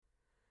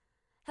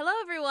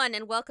everyone,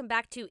 and welcome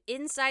back to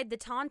Inside the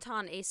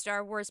Tauntaun, a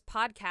Star Wars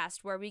podcast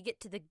where we get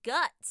to the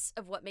guts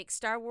of what makes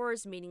Star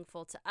Wars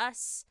meaningful to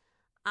us.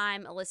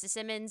 I'm Alyssa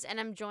Simmons, and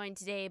I'm joined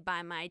today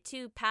by my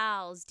two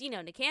pals,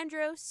 Dino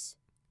Nicandros.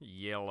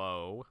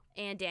 Yellow.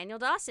 And Daniel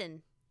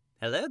Dawson.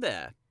 Hello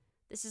there.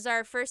 This is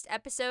our first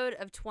episode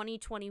of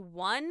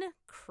 2021.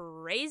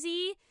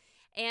 Crazy.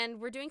 And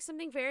we're doing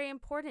something very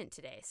important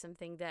today,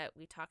 something that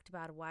we talked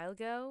about a while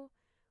ago.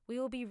 We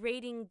will be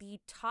rating the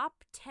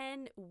top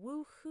 10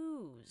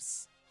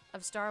 woohoos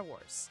of Star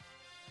Wars.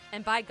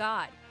 And by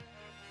God,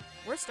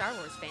 we're Star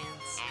Wars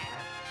fans.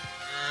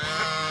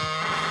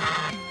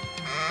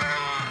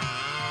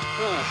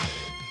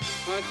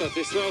 I thought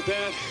they smelled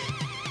bad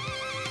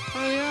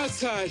on the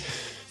outside.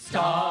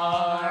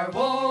 Star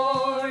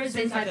Wars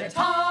Inside the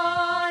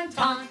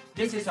Tauntaun.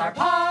 This is our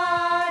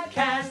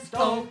podcast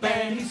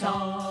opening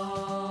song.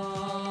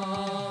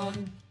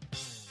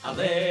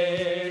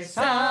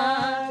 Alyssa,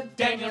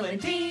 Daniel, and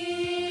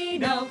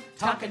Dino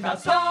talking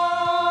about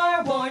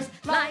Star Wars.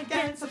 Like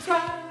and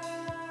subscribe.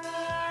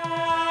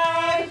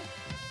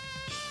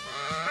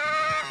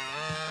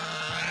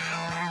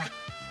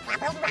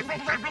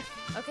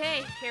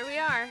 Okay, here we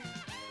are.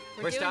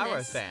 We're doing Star this.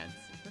 Wars fans.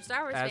 We're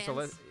Star Wars As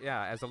fans.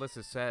 as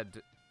Alyssa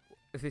said,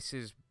 this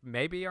is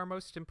maybe our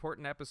most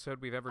important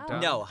episode we've ever Oh.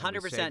 done. No, and we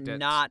 100% saved it.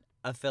 not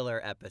a filler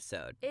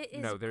episode. It is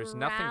No, there's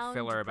nothing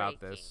filler about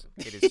this.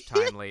 groundbreaking. It is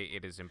timely.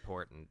 It is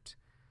important.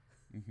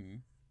 Mm-hmm.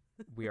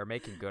 We are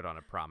making good on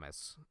a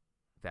promise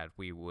that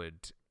we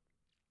would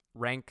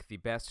rank the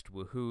best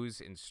woohoos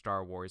in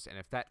Star Wars, and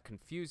if that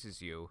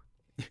confuses you,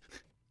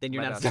 Then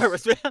you're Let not a us- Star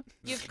Wars fan?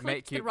 You've clicked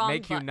make the you wrong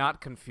make you button.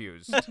 not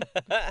confused.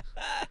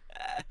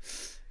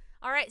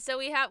 All right, so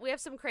we have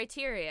some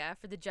criteria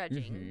for the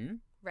judging, Mhm.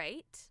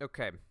 right?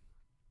 Okay.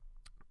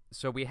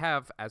 So we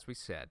have, as we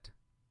said,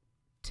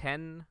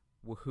 10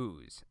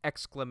 woohoos,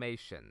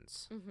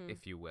 exclamations, Mhm.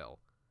 if you will.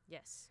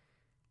 Yes.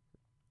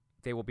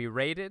 They will be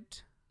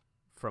rated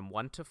from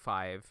 1 to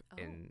 5 Oh.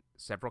 in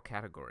several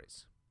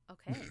categories.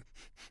 Okay.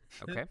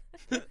 Okay?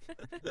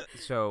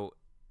 So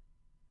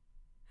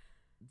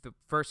the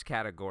first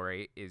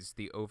category is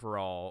the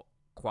overall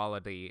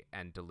quality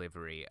and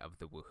delivery of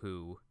the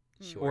woohoo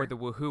Sure. or the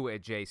woohoo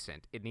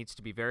adjacent. It needs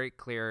to be very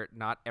clear.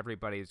 Not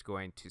everybody is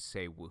going to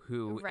say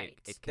woohoo. Right.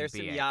 It can There's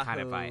be some a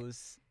kind of a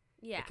yahoos.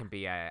 Yeah. it can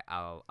be a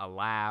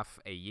laugh,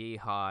 a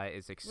yeehaw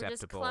is We're acceptable.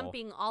 just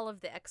clumping all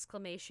of the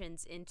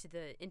exclamations into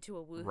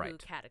a woohoo Right.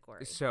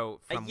 category. So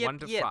from yip, 1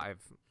 to yip.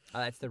 5, Oh,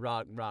 that's the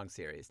wrong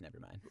series.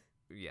 Never mind.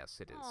 yes,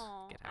 it is.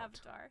 Aw, Get out.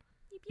 Avatar.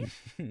 Yip,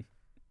 yip.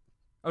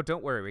 Oh,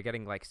 don't worry. We're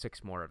getting like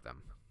 6 more of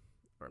them,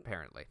 or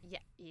apparently. Yeah,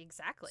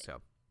 exactly.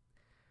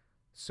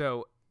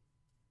 So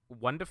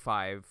 1 to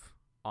 5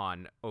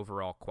 on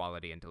overall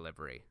quality and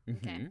delivery.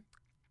 Okay. Mhm.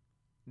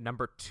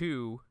 Number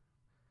 2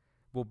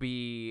 will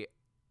be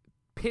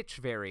pitch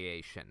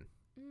variation.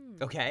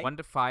 Mm. Okay. 1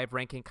 to 5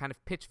 ranking kind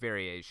of pitch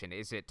variation.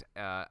 Is it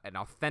an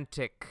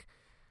authentic,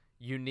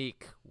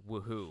 unique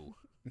woohoo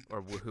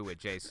or woohoo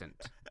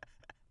adjacent?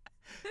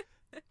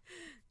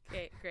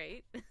 Okay,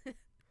 great.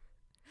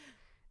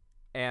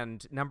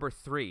 And number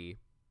 3,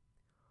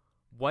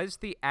 was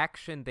the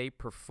action they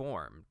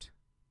performed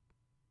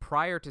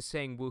prior to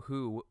saying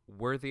woohoo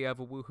worthy of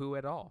a woohoo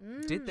at all?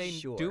 Did they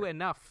do Sure.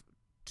 enough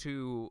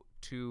to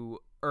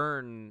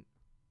earn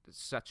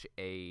such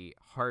a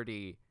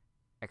hearty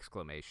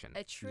exclamation?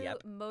 A true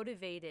Yep.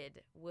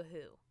 motivated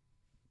woohoo.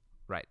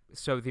 Right.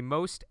 So the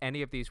most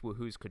any of these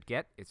woohoos could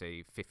get is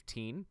a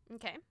 15.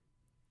 Okay.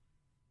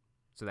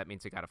 So that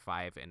means they got a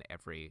 5 in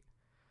every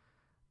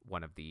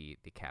one of the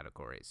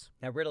categories.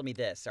 Now, riddle me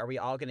this. Are we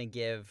all going to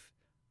give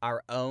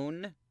our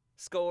own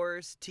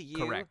scores to you?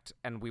 Correct.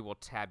 And we will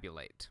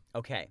tabulate.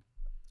 Okay.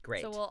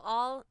 Great. So we'll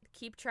all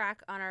keep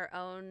track on our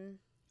own.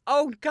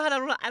 Oh, God,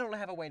 I don't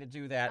have a way to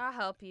do that. I'll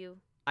help you.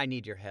 I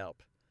need your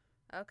help.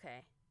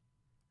 Okay.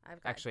 I've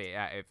got Actually,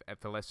 if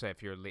Alyssa,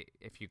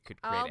 if you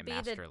could create I'll a be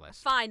master the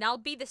list. fine. I'll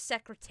be the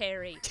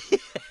secretary.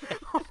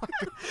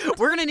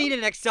 We're going to need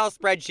an Excel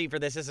spreadsheet for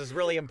this. This is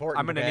really important.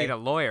 I'm going to okay? need a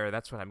lawyer.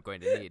 That's what I'm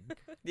going to need.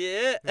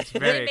 Yeah. It's They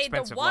very made the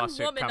expensive one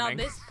lawsuit woman coming. on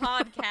this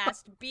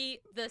podcast be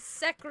the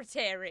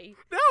secretary.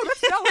 No,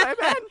 that's not what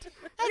I meant. It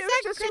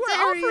was just you were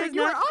secretary offering. is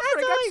You were not-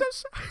 offering. I'm that's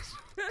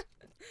so sorry.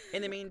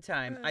 In the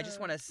meantime, I just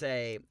want to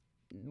say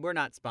we're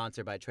not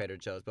sponsored by Trader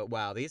Joe's, but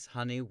wow, these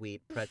honey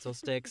wheat pretzel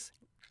sticks.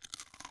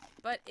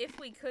 But if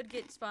we could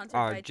get sponsored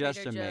Are by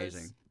just Trader Joe's,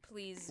 amazing.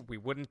 please, We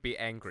wouldn't be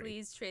angry.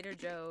 please, Trader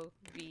Joe,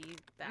 be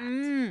that.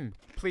 Mmm.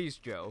 Please,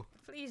 Joe.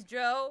 Please,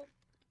 Joe.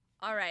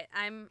 All right,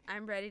 I'm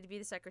ready to be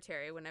the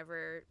secretary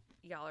whenever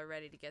y'all are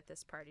ready to get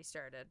this party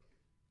started.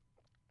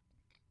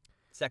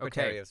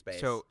 Secretary of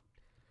Space.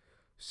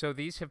 So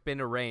these have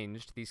been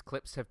arranged. These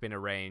clips have been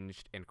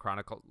arranged in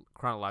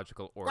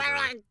chronological order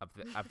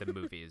of the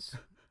movies.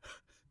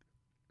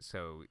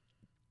 So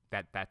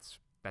that's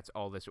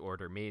all this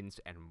order means,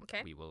 and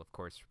Okay. we will of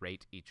course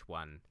rate each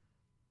one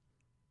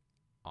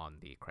on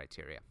the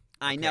criteria.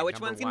 I Okay, know which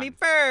number one's going to be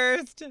 1.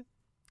 first.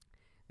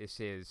 This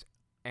is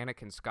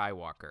Anakin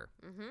Skywalker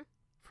Mm-hmm.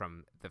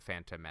 from The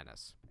Phantom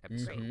Menace,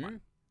 episode Mhm.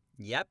 1.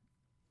 Yep.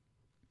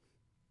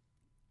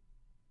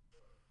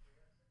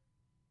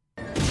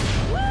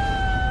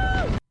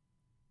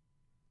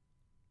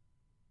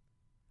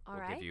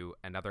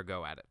 another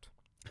go at it.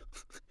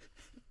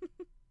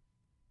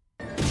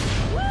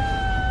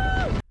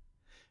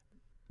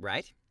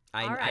 Right?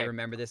 All I right.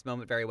 remember this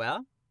moment very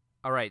well.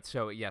 All right,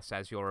 so yes,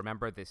 as you'll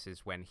remember, this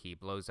is when he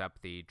blows up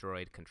the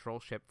droid control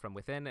ship from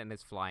within and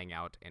is flying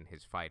out in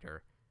his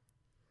fighter.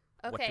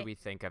 Okay. What do we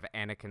think of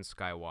Anakin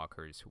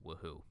Skywalker's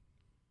woohoo?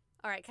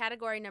 All right.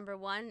 Category number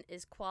 1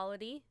 is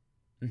quality.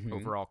 Mhm.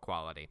 Overall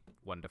quality,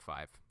 1 to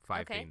 5.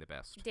 5 Okay. being the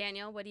best.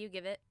 Daniel, what do you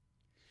give it?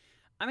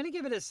 I'm going to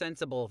give it a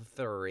sensible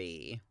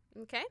 3.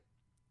 Okay.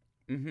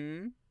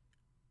 Mm-hmm.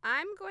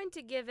 I'm going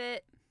to give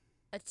it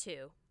a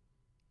 2.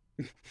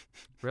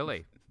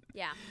 Really?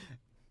 Yeah.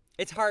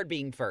 It's hard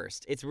being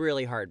first. It's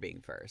really hard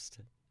being first.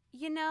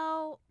 You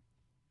know,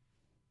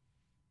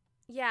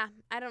 yeah,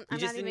 I'm You not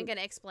just even didn't- going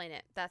to explain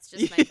it. That's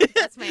just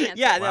that's my answer.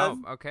 Yeah, Wow,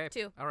 no, okay.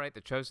 2. All right,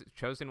 the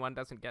chosen one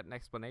doesn't get an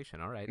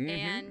explanation. All right. Mhm,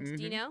 And mhm.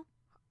 Dino?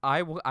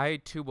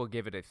 I too will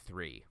give it a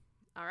 3.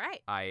 All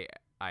right. I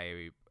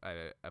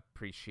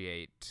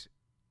appreciate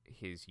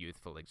his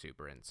youthful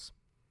exuberance.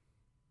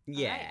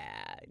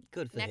 Yeah,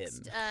 good for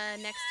Next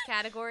him. next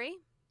category.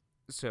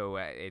 So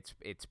it's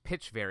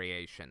pitch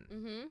variation.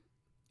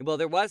 Mhm. Well,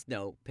 there was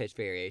no pitch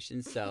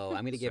variation, so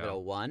I'm going to give it a So-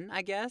 1,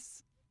 I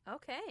guess.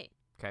 Okay.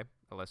 Okay,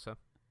 Alyssa.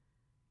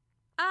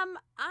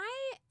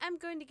 I am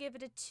going to give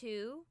it a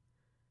 2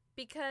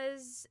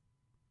 because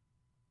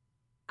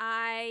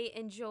I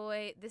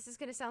enjoy, this is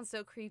going to sound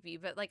so creepy,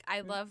 but like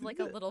I love like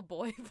a little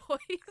boy voice.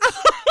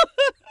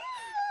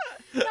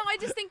 No, I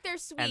just think they're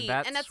sweet.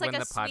 And that's like when a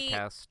the sweet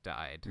podcast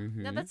died.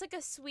 No, that's like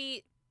a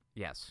sweet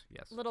Yes.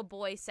 little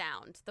boy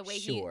sound. The way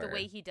Sure.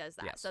 he does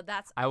that. Yes. So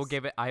that's I will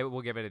give it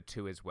a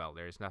 2 as well.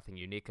 There's nothing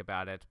unique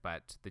about it,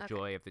 but the Okay.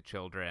 joy of the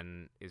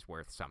children is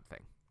worth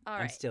something. all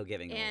I'm right. still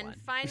giving it a And 1.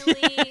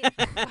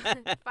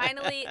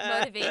 finally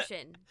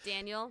motivation.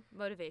 Daniel,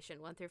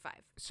 motivation 1 through 5.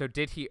 So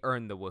did he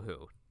earn the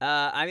woohoo?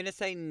 I'm going to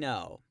say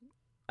no.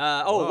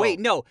 Whoa. Wait,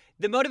 no.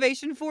 The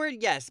motivation for it,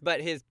 yes,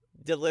 but his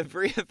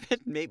delivery of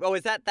it, maybe. Oh,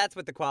 that's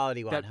what the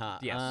quality one, That- huh?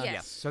 Yes, Yes.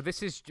 yes. So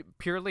this is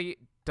purely,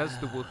 does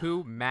the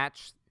woohoo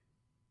match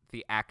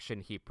the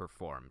action he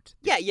performed?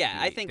 Yeah.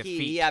 I the- think the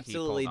feat he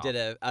absolutely pulled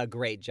did a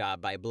great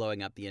job by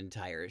blowing up the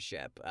entire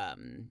ship.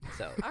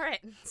 So All right.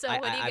 So I-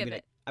 what do you I'm give gonna,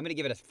 it? I'm gonna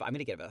give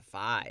it a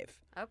 5.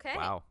 Okay.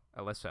 Wow,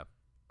 Alyssa.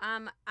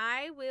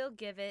 I will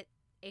give it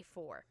a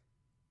 4.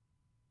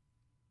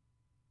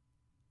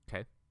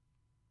 Okay.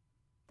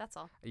 That's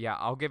all. Yeah,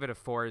 I'll give it a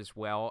 4 as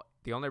well.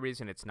 The only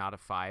reason it's not a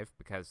 5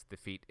 because the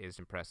feat is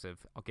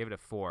impressive. I'll give it a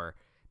 4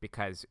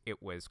 because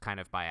it was kind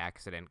of by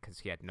accident because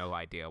he had no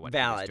idea what he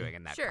was Valid. doing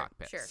in that Sure,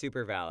 cockpit. sure.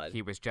 Super valid.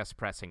 He was just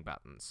pressing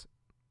buttons.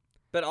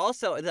 But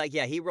also, like,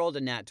 yeah, he rolled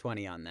a nat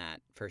 20 on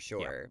that for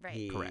sure.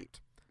 right.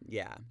 Correct.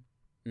 Yeah.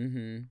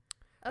 Mm-hmm.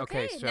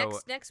 Okay, Okay, so-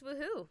 next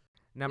woohoo.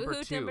 Number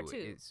Woohoo, two, number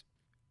 2.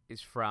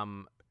 is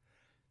from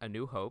A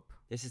New Hope.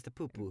 This is the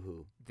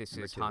poo-poo-hoo. This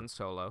Number is 2. Han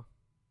Solo,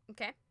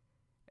 Okay.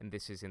 and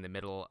this is in the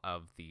middle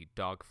of the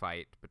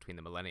dogfight between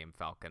the Millennium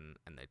Falcon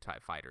and the TIE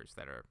fighters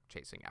that are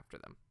chasing after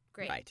them.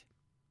 Great. Right.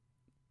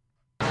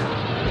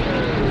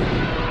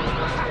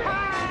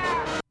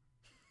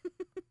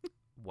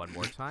 One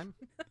more time.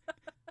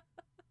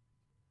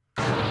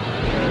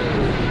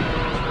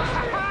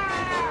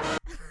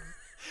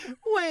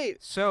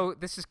 Wait. So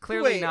this is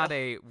clearly Wait. not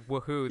a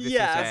woohoo. This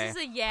Yeah. is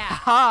This a is a yeah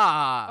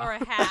ha or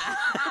a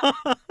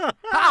ha.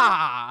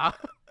 ha.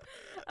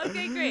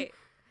 Okay, great.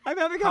 I'm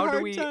having a How do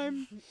hard we-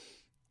 time.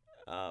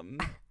 All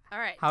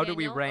right. How do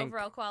we Daniel, rank-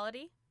 overall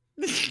quality?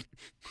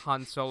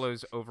 Han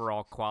Solo's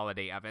overall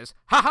quality of his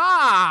ha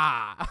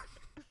ha.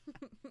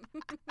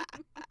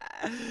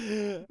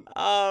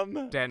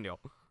 Daniel.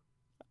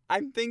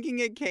 I'm thinking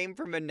it came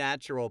from a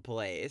natural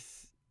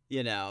place,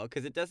 you know,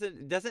 because it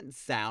doesn't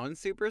sound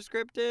super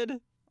scripted,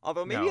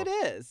 although maybe No. it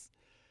is.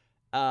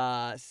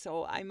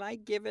 So I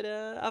might give it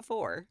a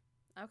 4.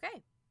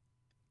 Okay.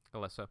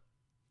 Alyssa.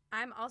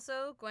 I'm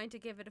also going to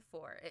give it a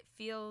 4. It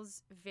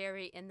feels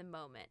very in the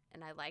moment,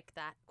 and I like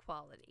that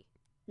quality.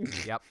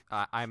 Yep,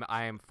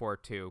 I am 4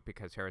 too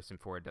because Harrison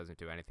Ford doesn't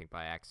do anything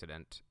by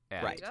accident.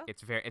 And Right. There you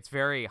go. It's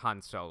very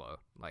Han Solo.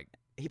 Like,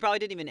 He probably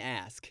didn't even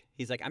ask.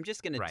 He's like, I'm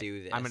just gonna right,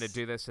 do this. I'm gonna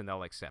do this and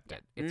they'll accept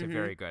it. It's Mhm. a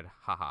very good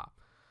haha.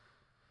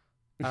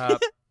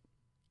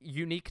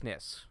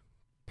 Uniqueness,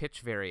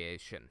 pitch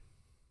variation.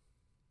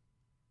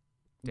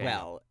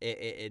 Daniel.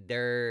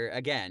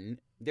 Well,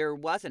 there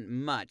wasn't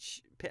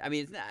much. I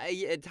mean,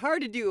 it's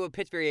hard to do a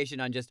pitch variation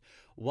on just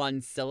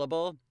one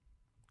syllable.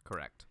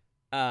 Correct.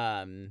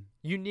 Um.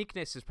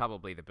 Uniqueness is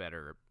probably the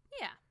better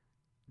Yeah.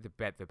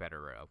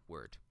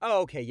 word.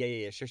 Oh, okay.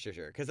 Yeah.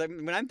 Sure. Because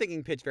when I'm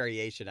thinking pitch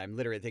variation, I'm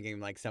literally thinking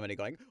like somebody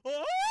going,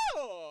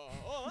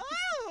 oh.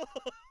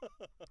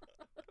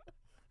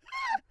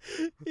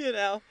 You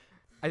know.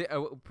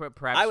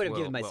 Perhaps I would have we'll-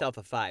 given myself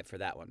a 5 for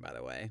that one, by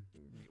the way.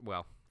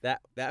 Well,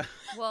 That.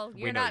 Well,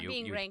 We you're know not you-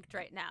 being you- ranked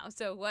right now.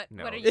 So what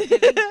No. are you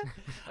giving?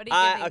 What are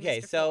you giving Okay,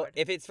 Mr. so Ford?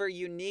 if it's for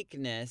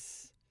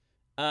uniqueness,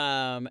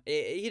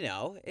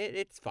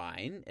 it's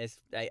fine. It's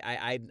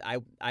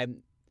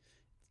I'm.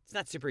 It's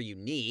not super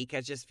unique.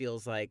 It just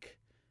feels like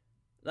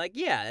Like,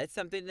 yeah, it's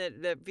something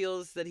that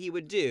feels that he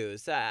would do.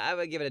 So I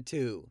would give it a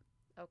 2.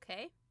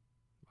 Okay.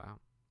 Wow.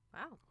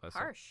 Wow. Alyssa?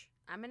 Harsh.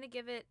 I'm going to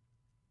give it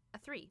a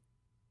 3.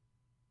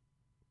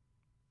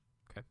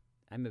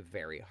 I'm a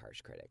very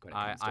harsh critic when it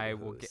comes to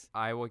woohoos.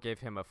 I will give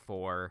him a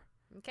 4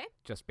 Okay.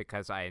 just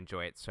because I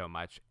enjoy it so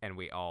much, and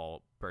we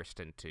all burst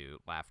into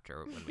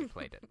laughter when we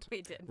played it.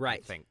 We did.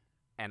 Right. I think,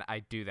 and I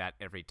do that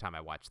every time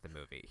I watch the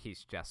movie.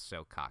 He's just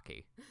so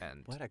cocky,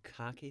 and What a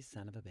cocky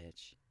son of a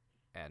bitch.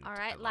 and All I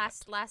right. love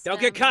Last.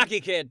 Don't get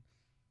cocky, kid.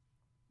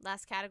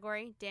 Last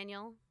category,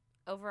 Daniel.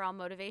 Overall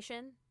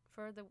motivation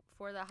for the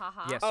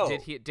haha. Yes, Oh.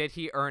 did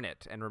he earn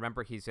it? And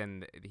remember, he's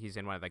in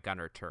one of the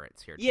gunner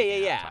turrets here. Yeah,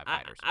 taking out yeah. TIE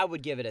fighters. I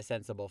would give it a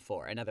sensible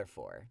 4, another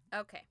 4.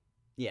 Okay.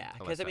 Yeah,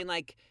 because I Alyssa. mean,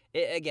 like,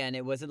 again,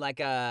 it wasn't like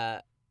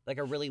a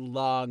really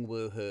long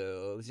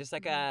woohoo. It was just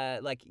like I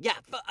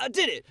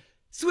did it,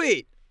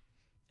 sweet,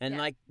 and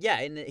Yeah.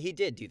 and he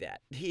did do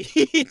that.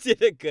 He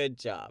did a good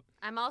job.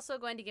 I'm also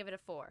going to give it a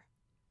 4.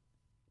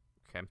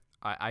 Okay,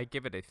 I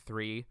give it a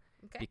 3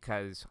 Okay.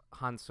 because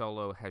Han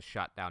Solo has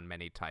shot down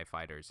many TIE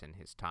fighters in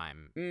his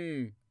time.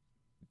 Mm.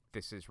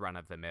 This is run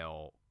of the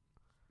mill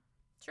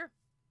Sure.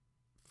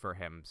 for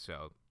him,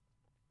 so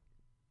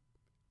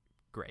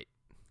great.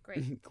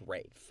 Great.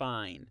 Great,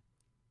 fine.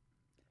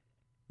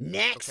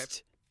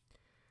 Next.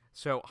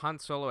 So Han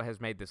Solo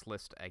has made this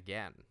list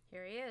again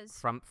Here he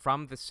is.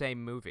 from the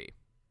same movie.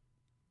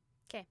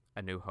 'Kay.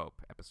 A New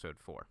Hope, Episode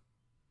 4.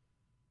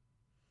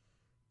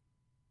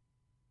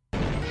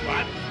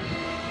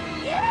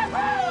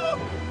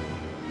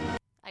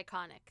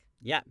 Iconic.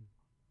 Yeah,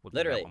 We'll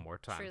Literally. do that one more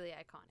time. Truly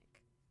iconic.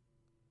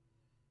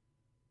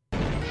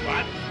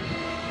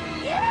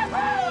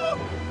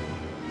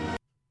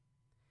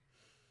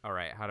 All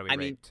right, how do we I rate?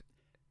 mean,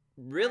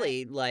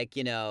 really, like,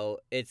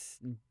 it's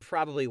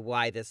probably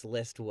why this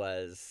list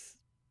was,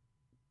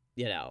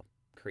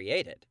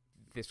 created.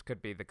 This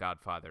could be the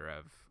godfather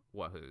of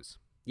Wahoos.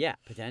 Yeah,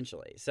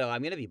 potentially. So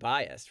I'm gonna be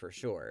biased for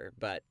sure,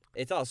 but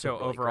it's also So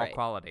really overall great.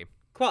 quality,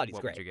 Quality's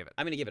what great. would you give it?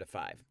 I'm gonna give it a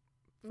 5.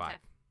 5. Okay.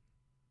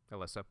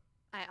 Alyssa?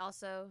 I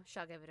also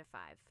shall give it a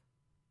 5.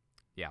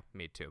 Yeah,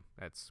 me too.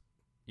 That's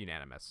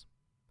unanimous.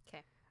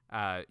 'Kay.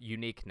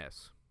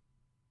 Uniqueness.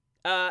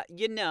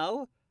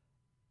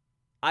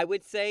 I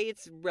would say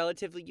it's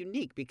relatively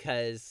unique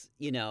because,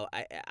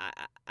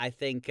 I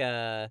think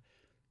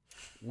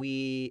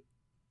we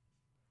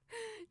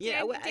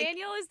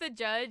Daniel is the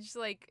judge,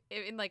 like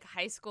in like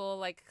high school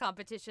like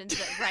competitions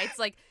that writes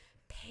like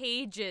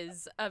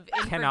pages of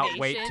information Cannot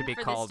wait to be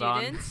for called the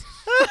on. students.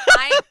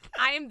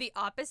 I am the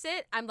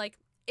opposite. I'm like,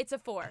 it's a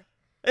 4.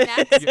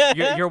 Next.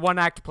 Your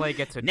one-act play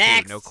gets a 2,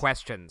 Next. no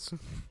questions.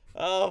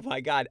 Oh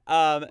my God.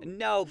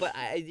 No, but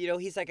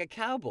he's like a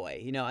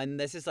cowboy, and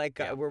this is like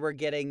Yeah. where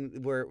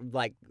we're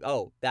like,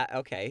 oh,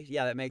 okay,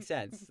 yeah, that makes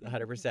sense,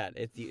 100%.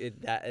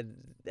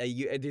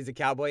 He's a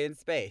cowboy in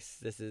space.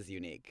 This is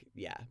unique.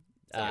 Yeah.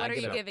 So what I'd are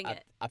give you it giving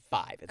it? A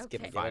 5. It's Okay.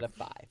 give it a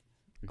 5.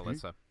 Mhm.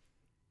 Alyssa?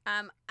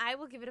 I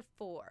will give it a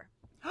 4.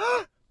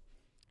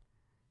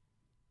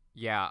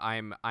 Yeah,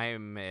 I'm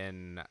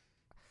in.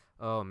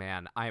 Oh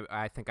man,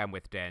 I think I'm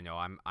with Daniel.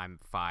 I'm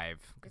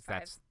 5 because You're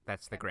 5.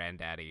 that's the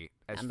granddaddy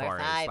as Number far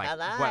 5 as like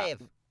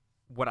alive.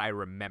 what I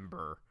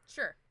remember.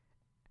 Sure.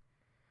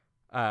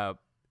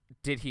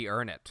 Did he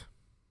earn it?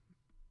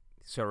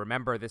 So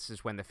remember, this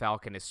is when the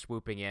Falcon is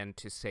swooping in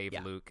to save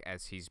Yeah. Luke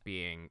as he's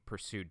being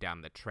pursued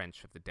down the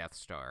trench of the Death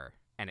Star,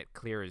 and it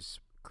clears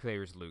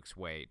Luke's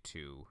way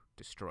to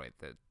destroy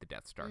the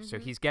Death Star. So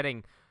Mhm. he's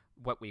getting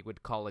what we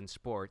would call in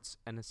sports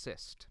an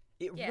assist.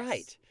 Yes.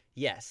 Right.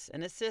 Yes,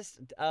 an assist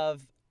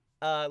of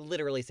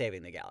literally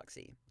saving the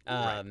galaxy.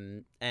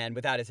 Right. And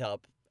without his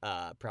help,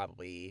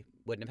 probably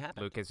wouldn't have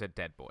happened. Luke is a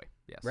dead boy.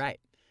 Yes. Right.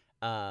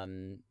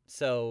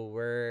 So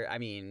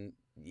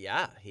he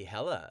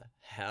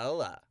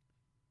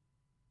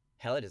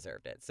hella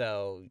deserved it.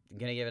 So I'm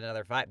gonna give it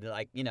another 5.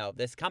 Like,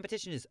 this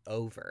competition is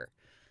over.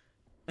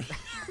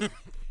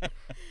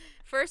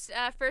 First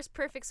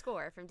perfect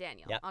score from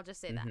Daniel. Yep. I'll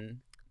just say that. Mhm.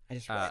 I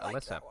just really like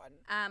Alyssa. that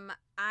one.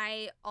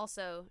 I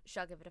also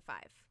shall give it a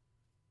 5.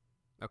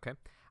 Okay.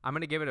 I'm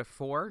gonna give it a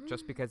 4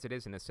 just because it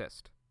is an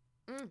assist.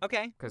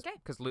 Okay. Because Okay.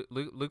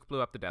 Luke blew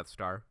up the Death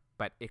Star,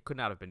 but it could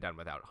not have been done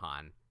without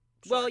Han.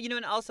 Well,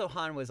 and also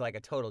Han was like a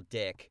total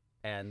dick,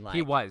 and like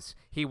He was.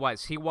 He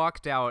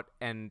walked out,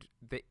 and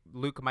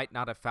Luke might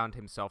not have found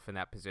himself in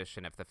that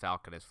position if the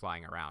Falcon is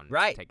flying around,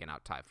 Right. taking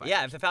out TIE fighters.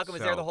 Yeah, if the Falcon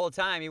was there the So- whole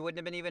time, he wouldn't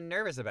have been even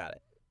nervous about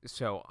it.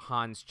 So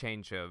Han's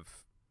change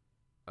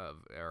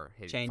or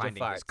his Change of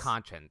finding his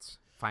conscience.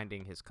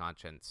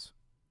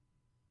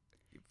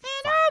 And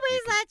Fine, always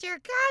you can- let your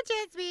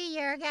conscience be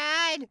your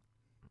guide.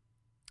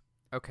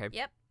 Okay.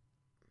 Yep.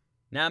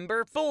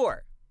 Number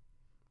 4.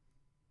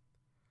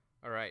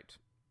 All right.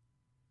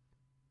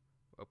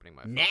 Opening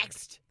my phone.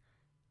 Next.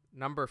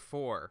 Number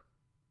 4.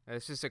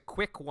 This is a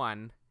quick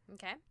one,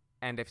 Okay.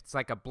 and if it's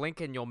like a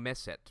blink and you'll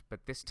miss it,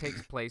 but this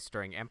takes place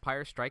during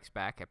Empire Strikes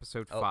Back,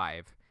 Episode Oh.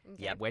 5.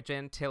 Okay. Yep. Wedge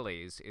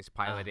Antilles is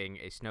piloting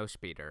a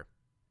snowspeeder,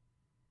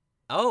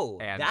 Oh,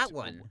 And that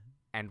one.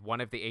 and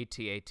one of the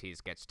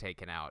AT-ATs gets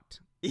taken out,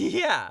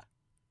 Yeah.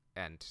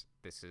 And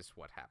this is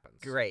what happens.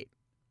 Great.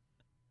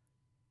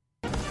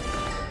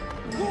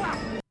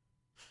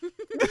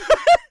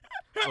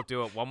 I'll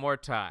do it one more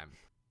time.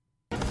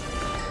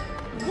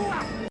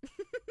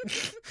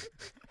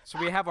 So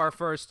we have our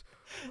first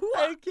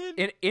I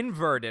can...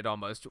 inverted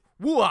almost.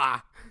 Whoa!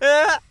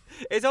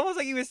 It's almost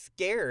like he was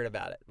scared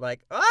about it.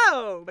 Like,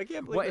 oh, I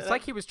can't believe Well, it's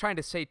like he was trying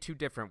to say two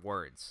different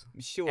words.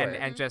 Sure.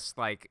 And just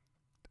like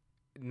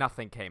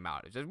nothing came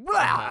out. It just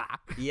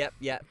Yep.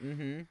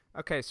 Mm-hmm.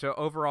 Okay, so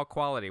overall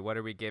quality, what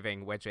are we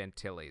giving Wedge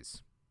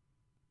Antilles?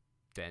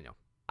 Daniel.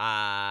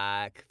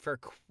 For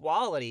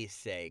quality's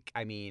sake,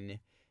 I mean,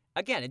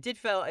 again, it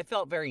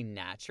felt very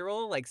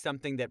natural, like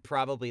something that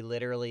probably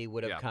literally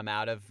would have come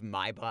out of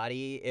my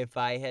body if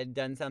I had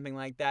done something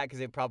like that,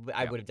 because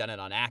I would have done it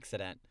on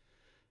accident.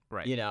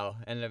 Right. You know,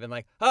 and I've been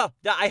like, oh,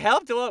 I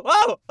helped.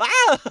 Whoa,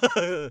 ah!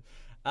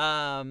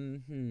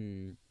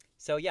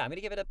 So yeah, I'm gonna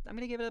give it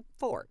a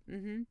 4.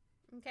 Mm-hmm.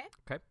 Okay.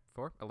 Okay,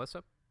 4.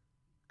 Alyssa?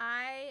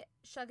 I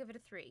shall give it a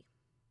 3.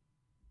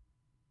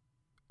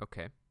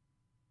 Okay.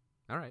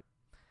 All right.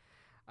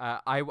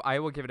 I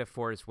will give it a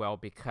 4 as well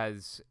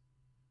because,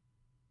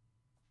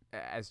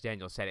 as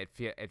Daniel said,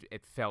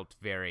 it felt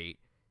very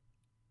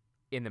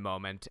in the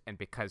moment, and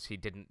because he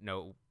didn't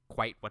know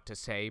quite what to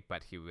say,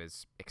 but he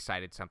was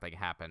excited something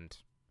happened.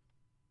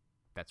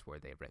 That's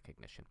worthy of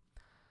recognition.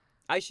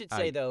 I should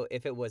say though,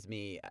 if it was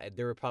me,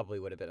 there probably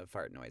would have been a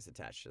fart noise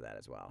attached to that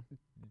as well.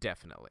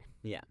 Definitely.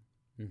 Yeah.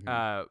 Mm-hmm.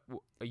 A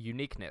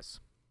uniqueness.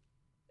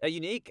 A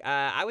unique.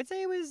 I would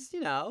say it was,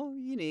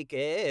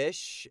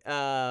 unique-ish.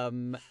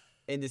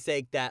 In the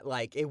sake that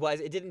like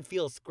it didn't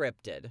feel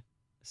scripted.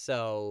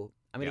 So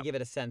I'm gonna give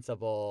it a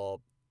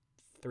sensible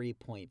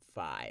 3.5.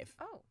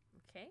 Oh,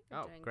 okay.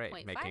 Oh, Doing great.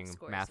 0.5 Making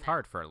scores math now.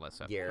 hard for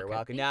Alyssa. You're Okay.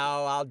 welcome. No,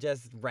 I'll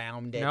just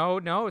round it. No,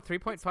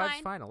 3.5 is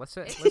fine. fine.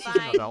 Alyssa, It's Alyssa's an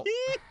fine. adult.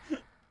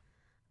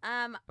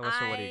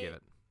 Alyssa, what do you I give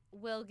it?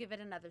 will give it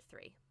another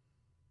 3.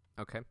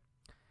 Okay.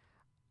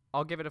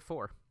 I'll give it a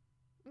 4.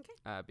 Okay.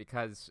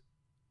 Because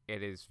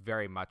it is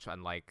very much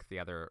unlike the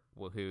other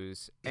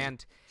Woohoos,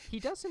 and he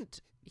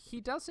doesn't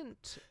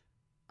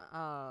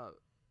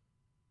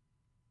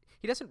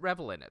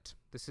revel in it.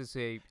 This is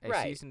a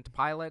Right. seasoned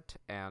pilot,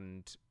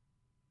 and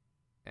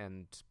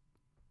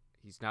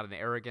he's not an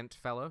arrogant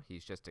fellow.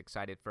 He's just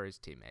excited for his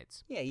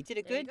teammates, Yeah, you did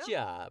a There you good go.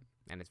 job.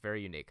 and it's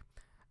very unique.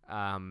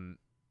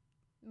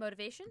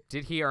 Motivation?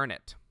 Did he earn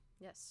it?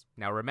 Yes.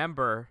 Now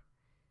remember,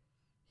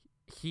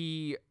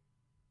 he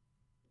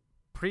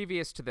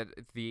previous to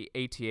the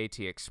AT-AT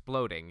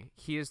exploding,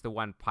 he is the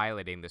one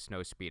piloting the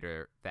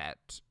snowspeeder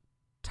that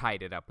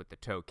tied it up with the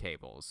tow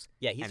cables.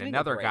 Yeah, he's and doing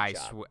another a great guy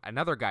job.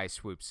 another guy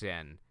swoops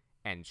in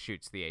and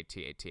shoots the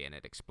AT-AT, and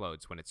it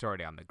explodes when it's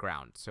already on the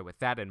ground. So with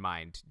that in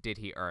mind, did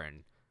he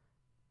earn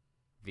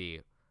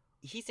the...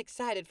 He's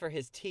excited for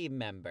his team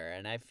member,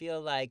 and I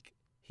feel like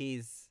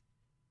he's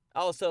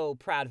also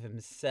proud of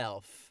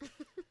himself.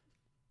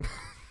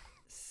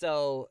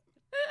 So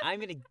I'm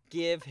going to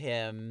give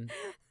him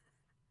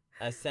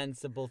a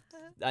sensible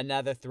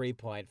another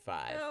 3.5.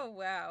 Oh,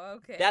 wow.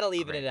 Okay. That'll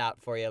even Great. it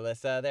out for you,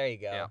 Alyssa. There you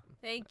go. Yeah.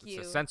 Thank you.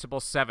 It's a sensible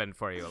 7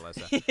 for you,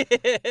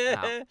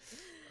 Alyssa.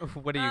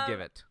 What do you give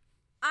it?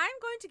 I'm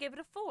going to give it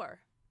a 4.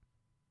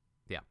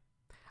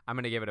 I'm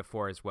going to give it a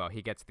 4 as well.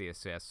 He gets the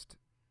assist.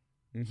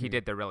 Mhm. He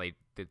did the really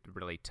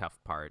tough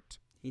part.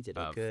 He did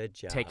a of good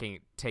job.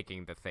 taking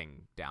the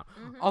thing down.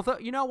 Mhm. Although,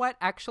 you know what?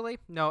 Actually,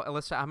 no,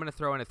 Alyssa, I'm going to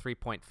throw in a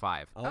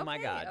 3.5. Oh my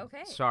God.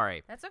 Okay.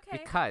 Sorry. That's okay.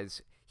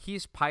 Because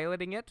he's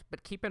piloting it,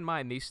 but keep in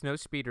mind these snow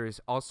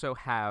speeders also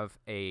have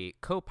a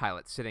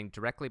co-pilot sitting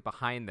directly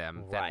behind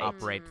them that Right.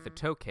 operate the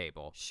tow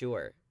cable.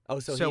 Sure. Oh,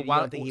 so, you while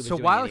don't think he was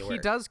doing while any he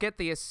work. does get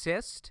the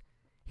assist,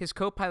 his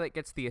co-pilot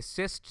gets the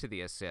assist to the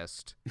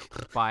assist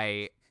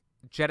by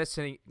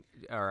jettisoning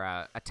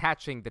or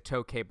attaching the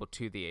tow cable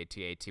to the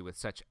AT-AT with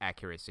such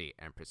accuracy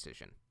and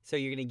precision. So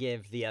you're gonna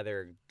give the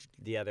other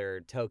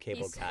tow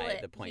cable guy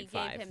split. the He gave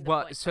 0.5. him the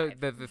Well, so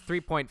 0.5. the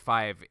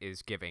 3.5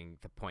 is giving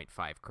the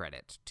 0.5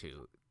 credit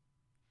to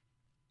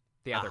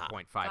the other Aha.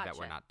 0.5 that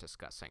we're Gotcha. not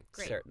discussing.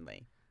 Great.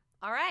 Certainly.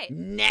 All right.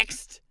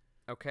 Next,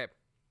 Okay.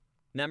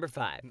 number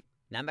 5.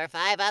 Number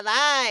 5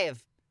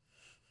 alive.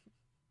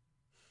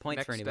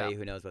 Points for Next anybody up.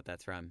 who knows what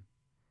that's from.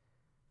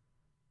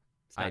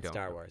 It's I not don't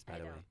Star know. Wars, by I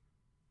the way. don't.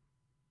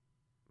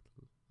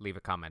 Leave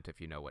a comment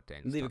if you know what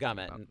Dane's Leave a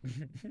talking comment.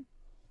 about.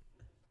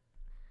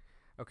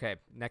 Okay,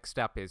 next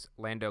up is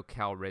Lando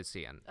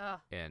Calrissian Oh,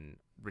 in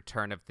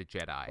Return of the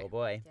Jedi. Oh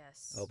boy.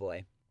 yes. Oh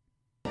boy.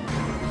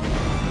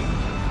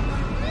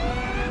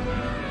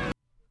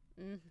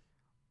 Mm.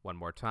 One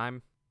more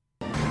time.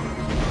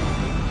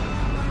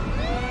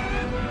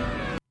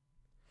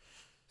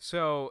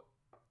 So,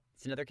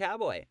 It's another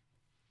cowboy.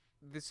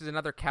 this is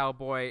another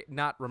cowboy,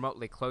 not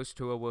remotely close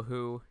to a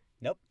Woohoo,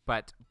 Nope.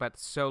 but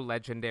so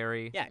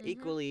legendary. Yeah, Mhm.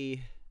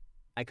 equally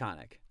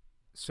iconic.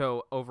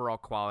 So, overall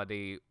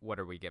quality, what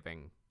are we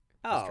giving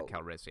Oh, Mr.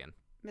 Calrissian?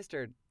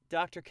 Mr.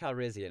 Dr.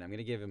 Calrissian. I'm going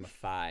to give him a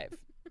 5.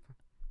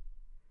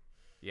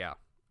 Yeah,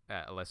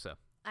 Alyssa.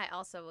 I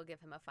also will give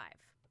him a 5.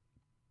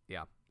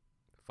 Yeah,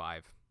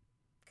 5.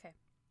 Okay.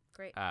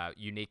 Great.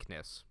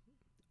 uniqueness.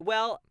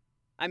 Well,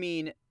 I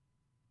mean,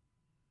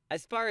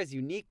 as far as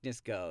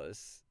uniqueness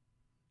goes,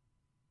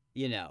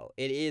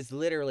 it is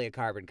literally a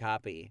carbon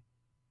copy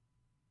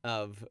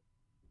of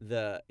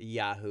the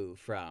Yahoo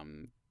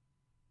from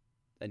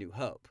A New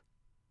Hope.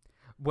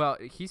 Well,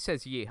 he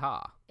says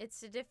yeehaw.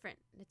 It's a different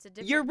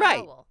You're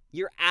right. vowel.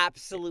 You're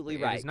absolutely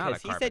It right. is not a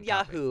Because he carbon said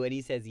copy. Yahoo and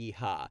he says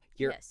yeehaw.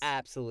 You're Yes.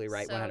 absolutely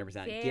right, So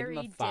 100%. Give him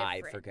a very 5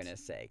 for different.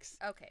 goodness sakes.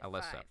 Okay,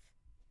 Alyssa.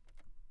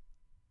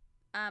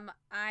 5.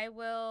 I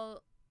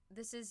will.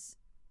 This is.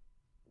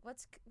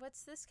 What's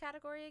this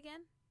category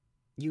again?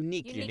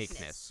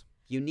 Uniqueness.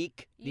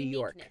 Unique New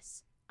York.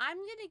 Uniqueness. I'm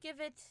gonna give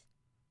it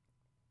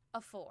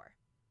a 4.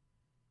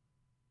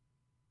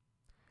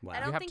 Wow. I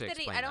You don't have think to that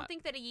explain I don't that.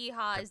 think that a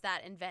yeehaw is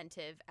that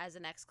inventive as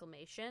an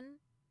exclamation.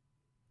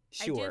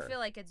 Sure. I do feel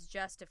like it's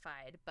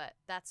justified, but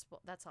that's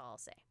all I'll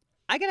say.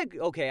 I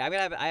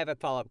have a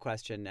follow-up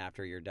question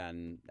after you're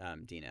done,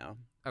 Dino.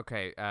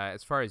 Okay,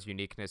 as far as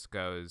uniqueness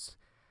goes,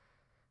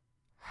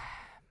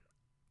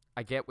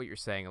 I get what you're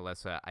saying,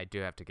 Alyssa. I do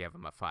have to give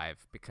him a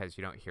 5 because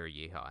you don't hear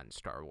yeehaw in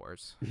Star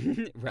Wars.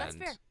 Right. That's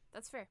And- fair.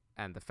 That's fair.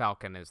 And the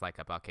Falcon is like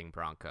a bucking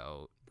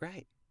bronco,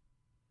 Right.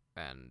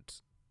 and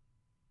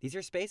These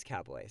are space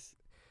cowboys.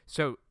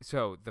 so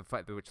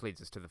which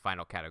leads us to the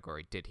final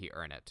category: did he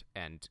earn it?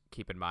 And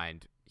keep in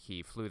mind,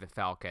 he flew the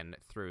Falcon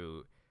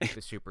through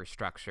the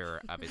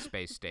superstructure of his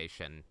space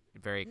station,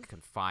 very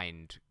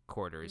confined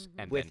quarters,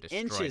 and With then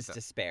destroyed inches them.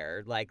 to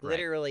spare, like Right.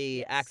 literally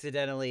Yes.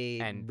 accidentally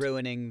And-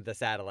 ruining the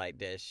satellite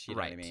dish. You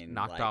know right, what I mean?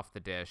 knocked Like, off the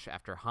dish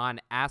after Han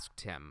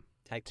asked him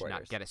tight to not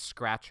quarters. get a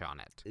scratch on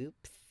it.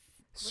 Oops.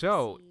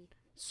 So, Whoopsie.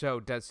 so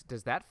does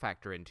that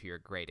factor into your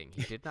grading?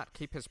 He did not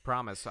keep his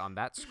promise on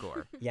that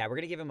score. Yeah, we're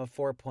gonna give him a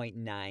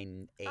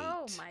 4.98.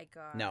 Oh my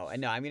god. No,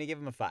 I'm gonna give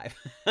him a 5.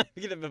 I'm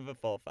gonna give him a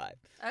full 5.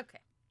 Okay.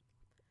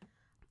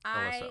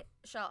 I Alyssa.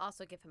 shall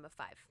also give him a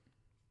 5.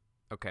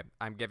 Okay,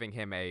 I'm giving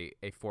him a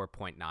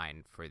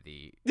 4.9 for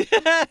the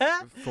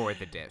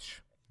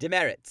dish.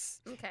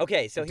 Demerits. Okay.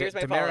 Okay, so here's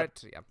my follow-up.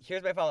 demerit. Yeah.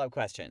 Here's my follow-up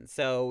question.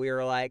 So we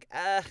were like,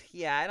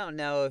 yeah, I don't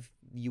know if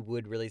you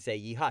would really say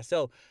yeehaw.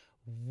 So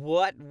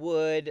what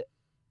would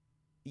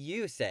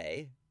you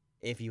say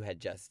if you had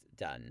just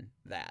done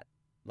that?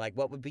 Like,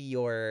 what would be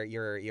your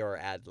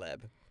ad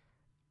lib?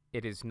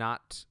 It is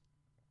not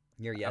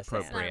Your yes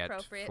appropriate, Not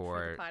appropriate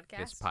for for the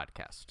this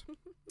podcast.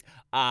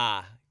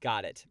 Ah,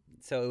 got it.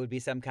 So it would be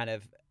some kind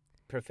of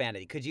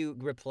profanity. Could you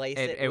replace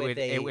it, with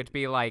it would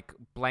be like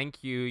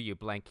blank you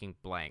blanking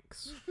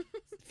blanks.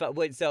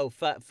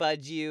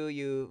 fudge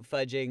you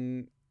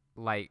fudging.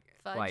 Like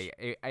Fudge.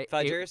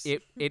 Fudgers?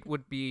 It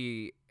would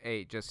be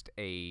just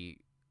a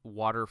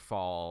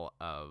waterfall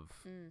of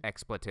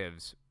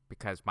expletives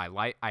because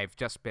I've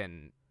just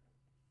been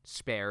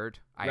spared.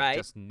 I've Right.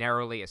 just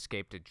narrowly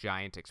escaped a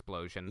giant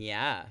explosion.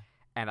 Yeah.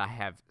 And I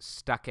have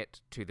stuck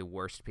it to the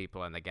worst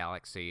people in the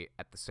galaxy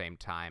at the same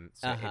time.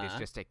 So it is Uh-huh.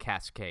 just a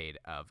cascade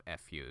of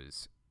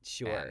FUs.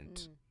 Sure.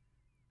 And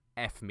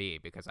F me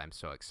because I'm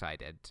so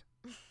excited.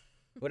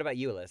 What about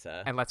you,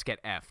 Alyssa? And let's get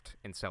F'd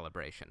in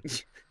celebration.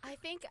 I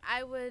think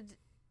I would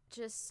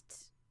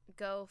just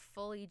go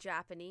fully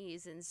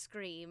Japanese and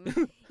scream,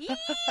 Yatta!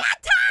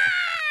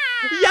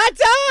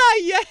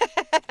 Yatta!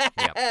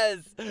 Yes!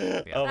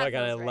 Oh my That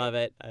god, I feels love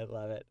right. it. I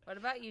love it. What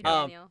about you,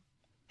 Um, Daniel?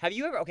 Have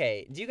you ever?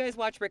 Okay, do you guys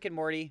watch Rick and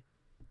Morty?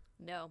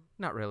 No.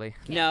 Not really.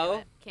 Can't No? Do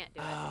it. Can't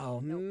do it.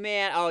 Oh Nope.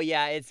 man. Oh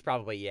yeah, it's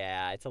probably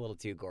it's a little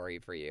too gory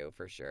for you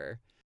for sure.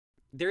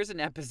 There's an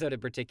episode in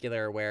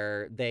particular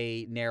where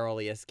they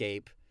narrowly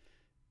escape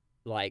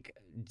like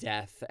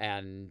death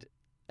and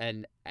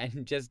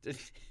just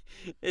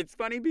it's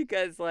funny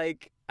because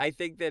like I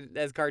think that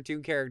as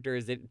cartoon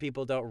characters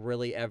people don't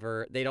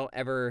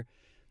ever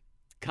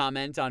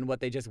comment on what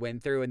they just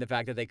went through and the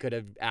fact that they could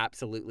have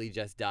absolutely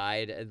just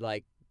died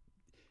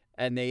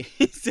and they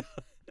so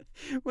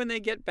when they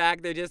get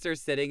back they just are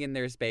sitting in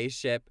their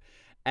spaceship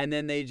and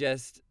then they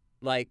just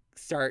like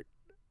start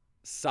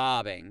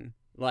sobbing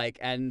like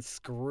and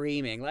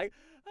screaming like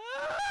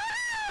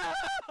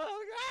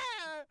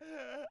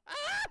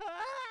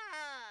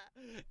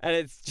and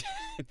it's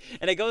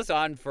and it goes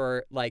on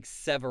for like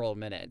several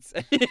minutes.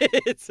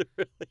 It's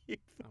really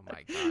Oh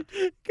my god.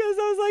 because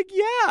I was like,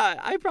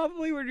 yeah, I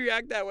probably would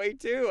react that way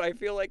too. I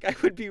feel like I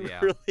would be Yeah.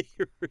 really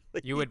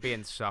You would be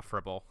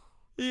insufferable.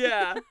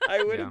 yeah,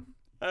 I would. Yeah.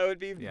 I would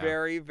be Yeah.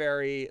 very,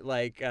 very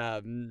like.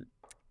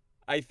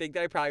 I think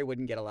that I probably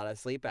wouldn't get a lot of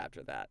sleep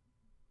after that.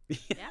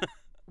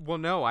 Well,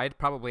 no, I'd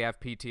probably have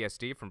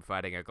PTSD from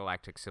fighting a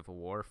galactic civil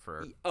war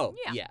for Oh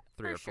Yeah. yeah,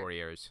 3 for or 4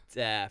 years.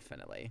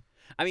 definitely.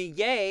 I mean,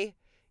 yay,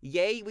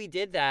 we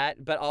did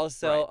that, but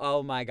also, Right.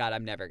 oh my god,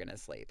 I'm never gonna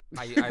sleep.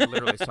 I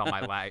literally saw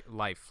my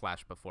life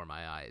flash before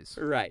my eyes.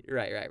 Right.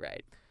 Okay,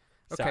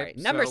 Sorry,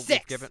 number so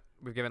 6.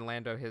 We've given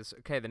Lando his.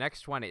 Okay, the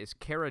next one is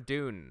Cara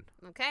Dune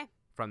Okay.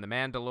 from The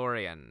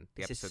Mandalorian.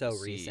 The This is episode so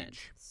The recent.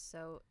 Siege.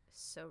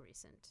 So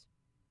recent.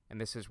 And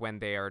this is when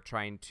they are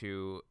trying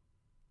to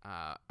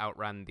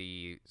outrun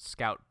the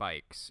scout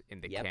bikes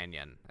in the Yep.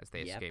 canyon as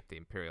they Yep. escape the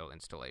Imperial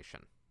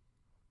installation.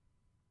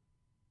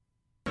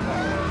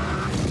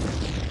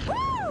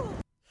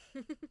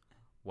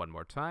 One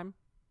more time.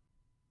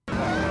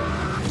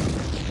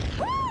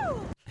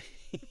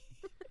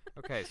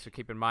 Okay, so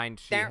keep in mind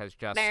she has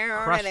just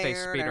crushed a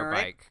speeder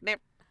bike.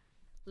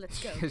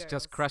 Let's go, She has girls.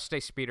 just crushed a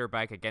speeder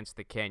bike against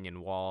the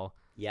canyon wall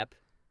Yep.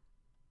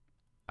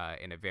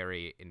 in a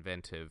very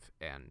inventive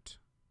and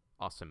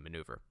awesome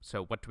maneuver.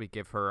 So what do we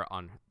give her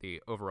on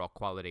the overall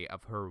quality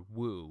of her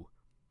woo?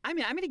 I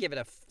mean, I'm gonna give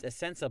it a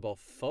sensible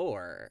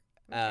 4.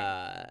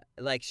 Okay.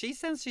 Like she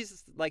sounds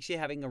she's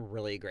having a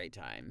really great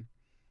time.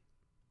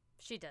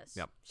 She does.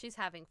 Yep. She's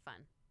having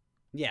fun.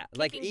 Yeah,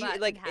 Kicking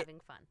butt and having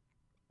fun.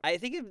 I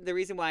think the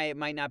reason why it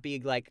might not be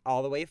like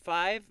all the way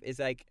 5 is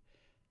like,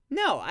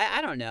 no,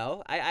 I don't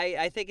know.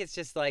 I think it's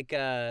just like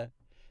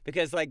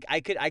because like I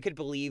could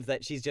believe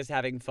that she's just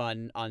having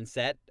fun on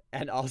set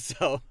and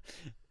also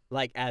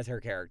like as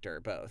her character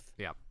both.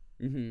 Yeah.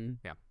 Mm-hmm.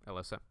 Yeah,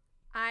 Alyssa.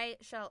 I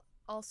shall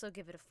also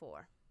give it a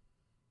 4.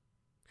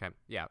 Okay.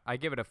 Yeah, I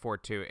give it a 4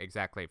 too,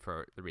 exactly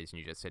for the reason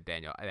you just said,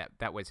 Daniel.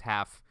 That was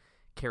half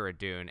Cara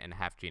Dune and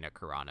half Gina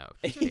Carano.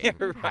 Just being Yeah,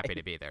 happy right.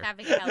 to be there.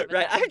 Having a hell of a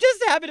Right. time. I'm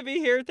just happy to be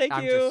here. Thank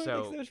I'm you. just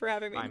Thanks so much for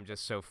having me. I'm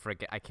just so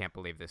I can't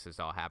believe this is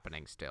all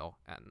happening still.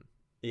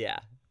 Yeah.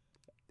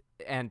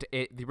 And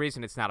the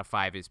reason it's not a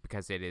 5 is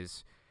because it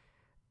is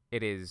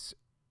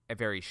a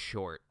very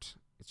short.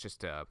 It's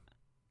just a.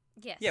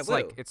 Yes. Yeah, It's woo.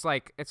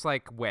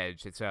 like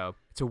Wedge. It's a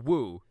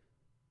woo.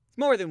 It's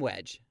more than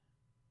Wedge.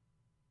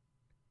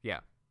 Yeah.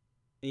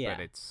 Yeah.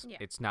 But it's Yeah.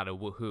 it's not a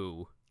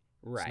woohoo.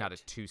 right. It's not a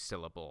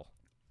 2-syllable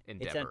It's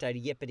endeavor. not a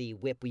yippity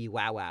whippy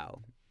wow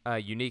wow.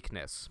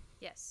 Uniqueness.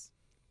 Yes.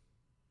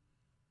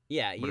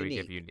 Yeah, What do we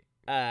unique. give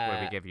what do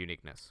we Uh, give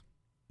uniqueness?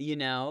 you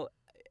know,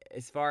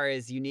 as far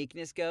as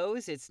uniqueness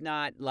goes, it's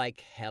not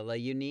like hella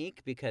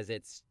unique because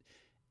it's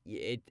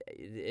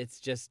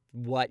just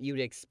what you'd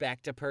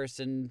expect a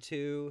person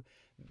to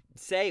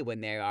say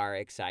when they are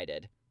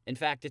excited. In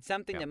fact, it's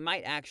something Yep. that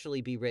might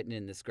actually be written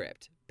in the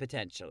script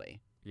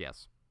potentially.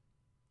 Yes.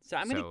 So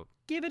I'm going to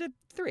give it a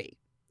 3.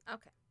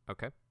 Okay.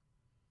 Okay.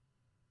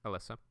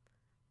 Alyssa.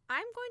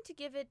 I'm going to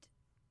give it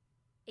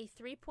a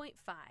 3.5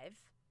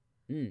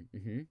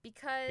 Mm-hmm.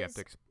 because You have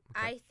to. Okay.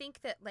 I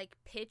think that like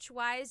pitch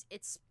wise,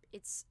 it's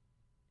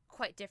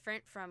quite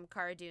different from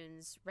Cara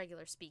Dune's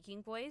regular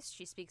speaking voice.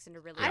 She speaks in a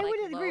really I like,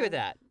 would agree with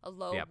that. a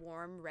low Yep.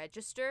 warm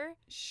register,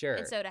 Sure.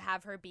 and so to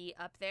have her be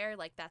up there,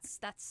 like that's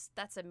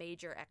a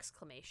major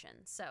exclamation.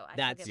 So I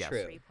That's shall give true.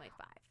 it a 3.5.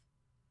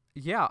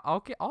 Yeah,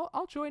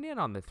 I'll join in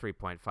on the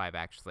 3.5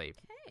 actually,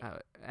 Okay.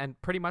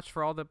 and pretty much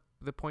for all the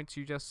points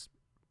you just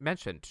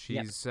mentioned.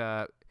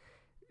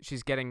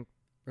 She's getting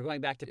We're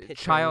going back to pitch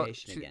child.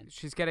 variation again.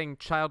 She's getting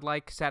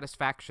childlike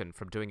satisfaction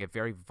from doing a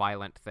very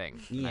violent thing.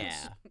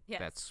 Yeah. Yes.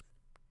 That's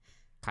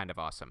kind of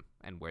awesome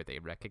and worthy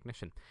of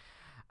recognition.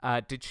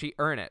 Did she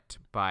earn it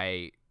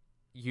by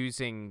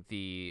using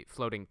the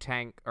floating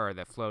tank or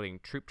the floating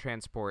troop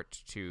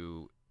transport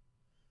to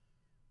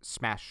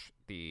smash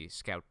the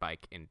scout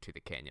bike into the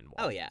canyon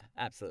wall? Oh yeah,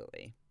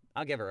 absolutely.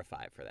 I'll give her a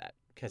 5 for that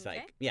because Okay.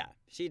 like yeah,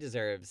 she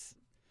deserves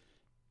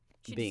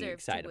She being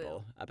deserves to woo.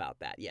 excitable about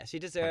that. Yeah, she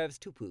deserves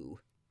to poo.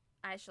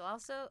 I shall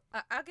also.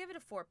 I'll give it a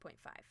 4.5.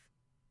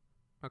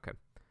 Okay.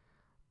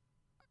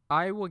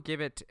 I will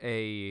give it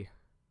a.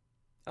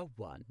 A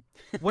 1.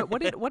 What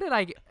did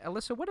I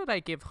Alyssa? What did I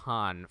give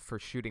Han for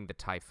shooting the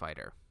TIE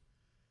fighter?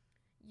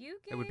 You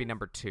gave. It would be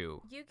number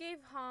 2. You gave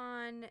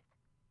Han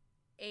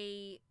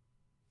a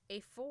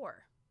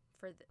 4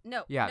 for the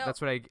no. Yeah, no,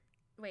 that's what I.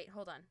 Wait,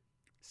 hold on.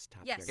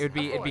 Stop Yes. It would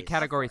be A it'd be four.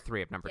 category A four.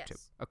 3 of number 2.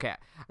 Yes. Okay,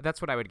 that's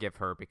what I would give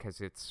her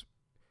because it's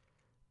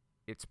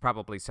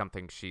probably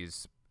something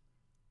she's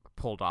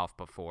pulled off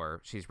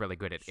before. She's really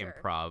good at Sure.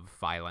 improv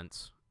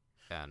violence,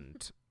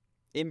 and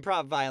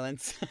Improv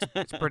violence.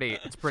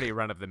 it's pretty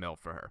run of the mill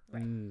for her.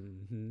 Right.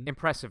 Mhm.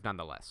 Impressive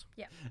nonetheless.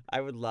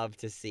 I would love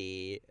to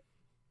see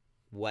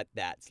what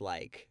that's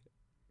like.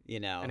 You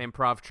know, An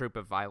improv troupe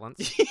of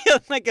violence.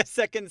 like a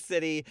Second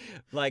City,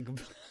 like.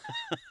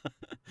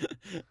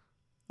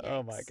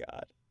 Oh my Yikes.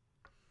 God.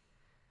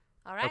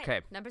 All right.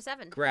 Okay. Number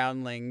 7.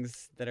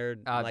 Groundlings that are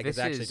like it's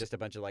this actually is- just a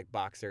bunch of like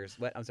boxers.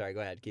 What? I'm sorry.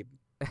 Go ahead. Keep.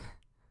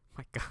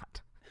 My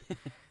God.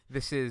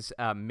 This is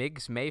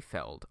Migs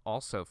Mayfeld,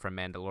 also from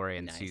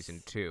Mandalorian Nice.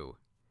 Season 2.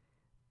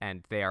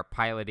 And they are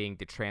piloting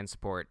the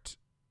transport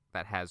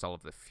that has all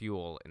of the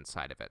fuel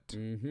inside of it.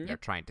 Mm-hmm. They're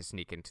trying to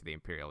sneak into the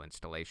Imperial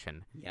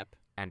installation. Yep.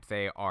 And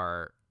they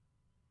are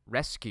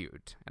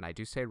rescued, and I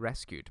do say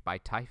rescued, by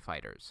TIE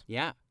fighters.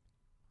 Yeah.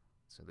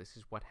 So this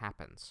is what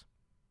happens.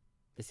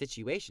 The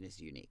situation is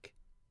unique.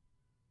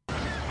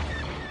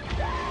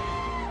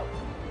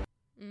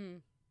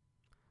 Mm.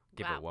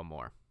 Give Wow. her one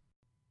more.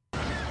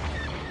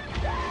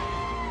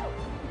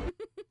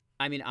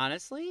 I mean,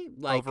 honestly,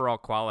 like Overall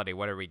quality,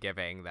 what are we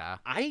giving the...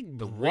 I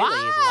The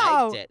really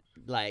wow! liked it.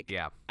 Like,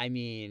 Yeah, I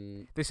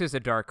mean, this is a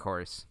dark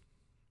horse.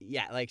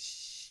 yeah, like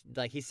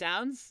he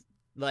sounds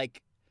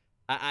like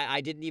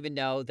I didn't even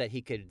know that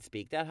he could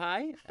speak that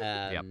high.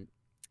 Yeah,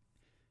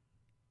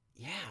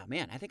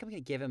 man, I think I'm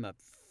gonna give him a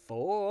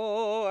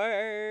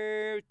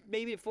 4,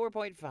 maybe a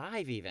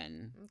 4.5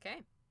 even.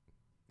 Okay.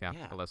 Yeah,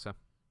 Yeah. Alyssa.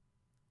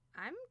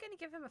 I'm gonna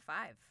give him a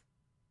 5.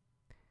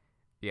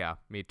 Yeah,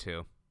 me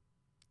too.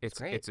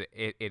 great.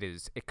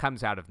 It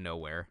comes out of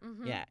nowhere.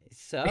 Mm-hmm. Yeah,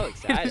 so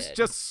excited. It's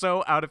just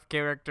so out of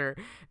character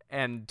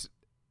and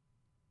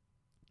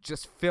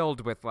just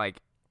filled with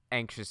like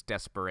anxious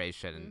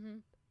desperation Mm-hmm.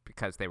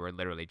 because they were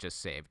literally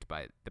just saved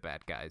by the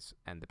bad guys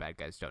and the bad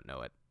guys don't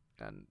know it,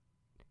 and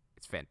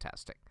it's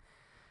fantastic.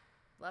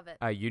 Love it.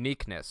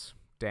 Uniqueness.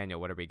 Daniel,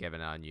 what are we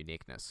giving on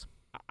uniqueness?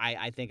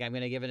 I think I'm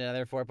going to give it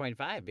another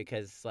 4.5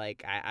 because,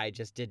 like, I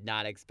just did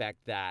not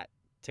expect that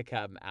to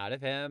come out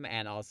of him.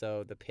 And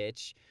also the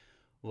pitch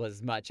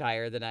was much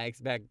higher than I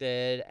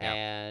expected. Yeah.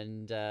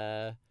 And,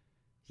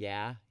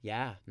 yeah.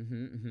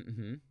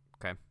 Mm-hmm.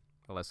 Okay,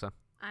 Alyssa.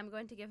 I'm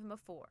going to give him a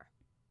 4.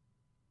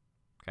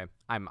 Okay,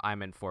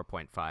 I'm in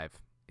 4.5.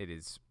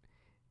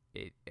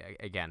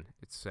 Again,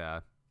 it's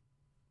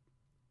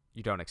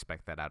you don't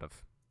expect that out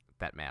of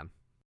that man.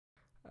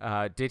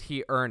 Did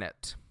he earn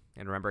it?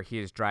 And remember, he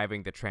is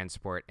driving the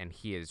transport, and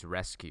he is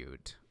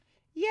rescued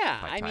Yeah,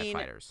 by I TIE mean,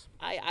 fighters.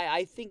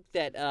 I think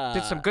that...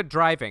 Did some good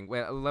driving.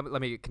 Well,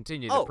 let me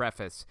continue the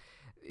preface.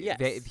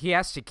 Yes. He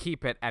has to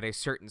keep it at a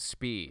certain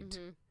speed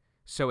Mm-hmm.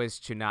 so as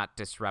to not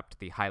disrupt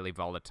the highly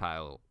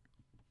volatile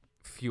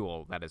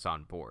fuel that is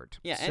on board.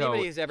 Yeah, so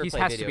anybody who's ever he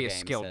played has to video be a games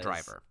skilled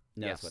driver.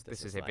 knows Yes, what this this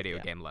is is a like, video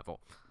yeah. game level.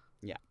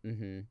 Yeah.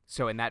 Mm-hmm.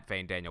 So in that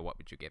vein, Daniel, what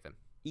would you give him?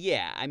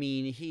 Yeah, I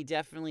mean, he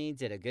definitely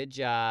did a good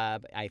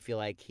job. I feel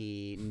like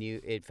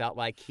it felt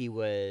like he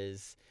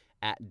was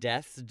at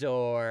death's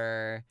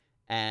door,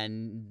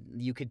 and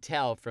you could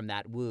tell from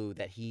that woo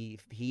that he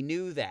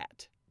knew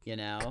that, you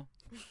know?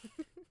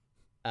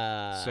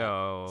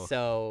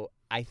 So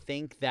I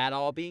think that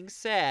all being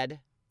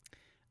said,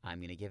 I'm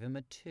going to give him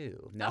a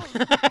 2. No,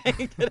 I'm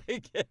going to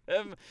give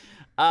him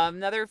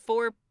another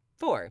 4.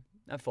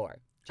 A 4.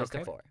 Just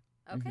Okay. a 4.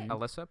 Okay. Mhm.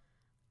 Alyssa?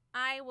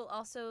 I will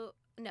also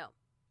no.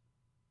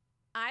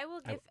 I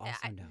will give.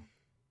 No.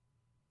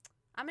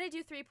 I'm gonna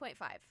do 3.5.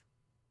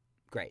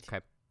 Great. Okay.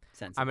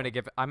 Sensible. I'm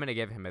gonna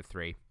give him a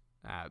 3.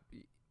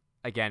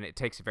 Again, it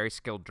takes a very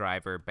skilled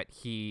driver, but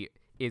he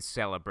is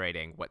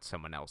celebrating what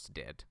someone else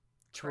did.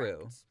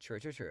 True.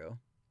 Correct. True.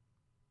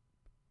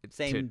 To-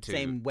 Same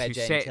to Wedge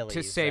sa- Antilles,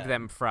 to save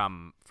them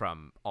from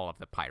all of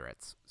the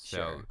pirates.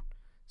 Sure.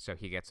 So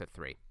he gets a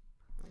 3.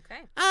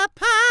 Okay. A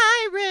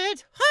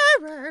pirate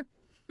horror.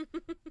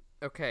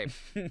 Okay.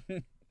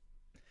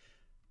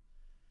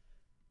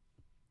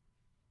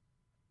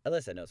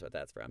 Alyssa knows what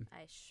that's from.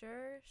 I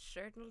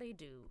certainly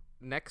do.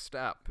 Next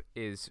up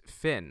is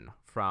Finn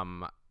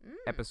from Mm.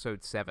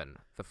 Episode 7,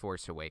 The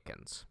Force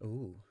Awakens.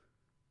 Ooh.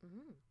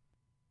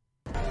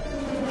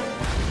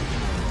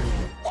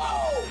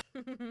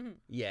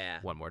 Yeah,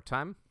 One more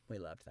time. we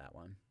loved that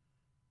one.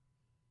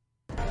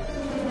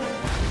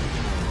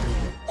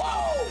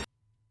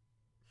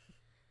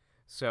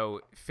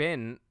 So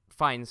Finn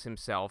finds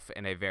himself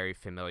in a very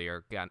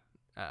familiar gun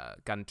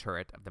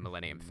turret of the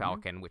Millennium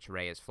Falcon, which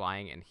Rey is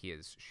flying, and he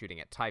is shooting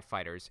at TIE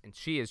fighters, and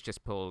she has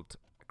just pulled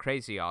a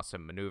crazy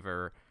awesome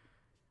maneuver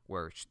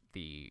where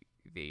the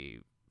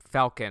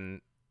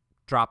Falcon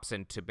drops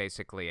into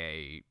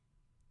basically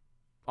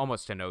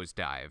almost a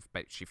nosedive,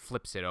 but she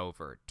flips it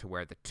over to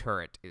where the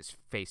turret is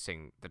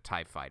facing the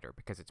TIE fighter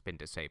because it's been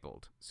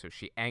disabled. So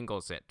she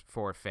angles it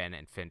for Finn,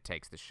 and Finn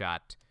takes the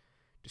shot,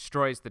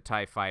 destroys the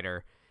TIE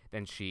fighter,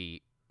 then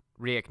she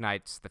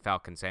reignites the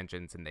Falcon's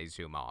engines, and they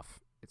zoom off.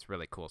 It's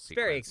really cool sequence.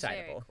 Very Very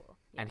excitable. cool.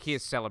 And he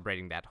is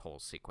celebrating that whole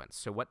sequence.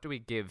 So what do we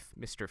give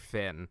Mr.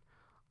 Finn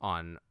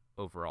on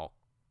overall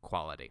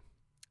quality?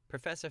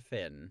 Professor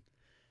Finn,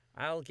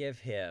 I'll give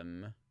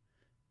him.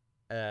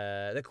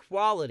 The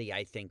quality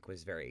I think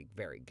was very,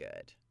 very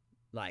good.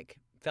 Like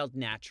felt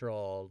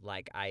natural.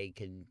 Like I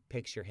can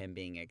picture him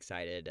being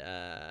excited,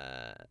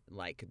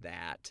 like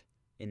that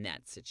in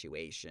that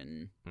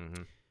situation. Mm-hmm.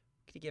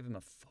 Could you give him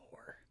a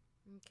 4?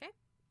 Okay.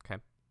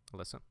 Okay,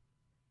 Alyssa?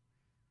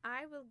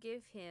 I will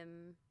give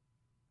him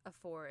a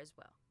 4 as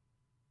well.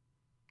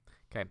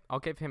 Okay, I'll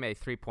give him a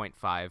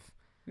 3.5.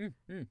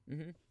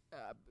 Mm-hmm.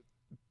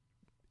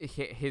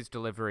 His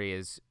delivery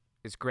is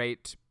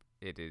great.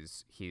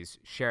 He's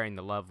sharing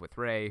the love with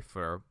Rey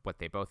for what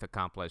they both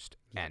accomplished,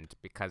 and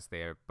because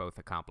they both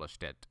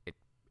accomplished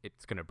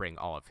it's going to bring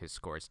all of his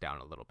scores down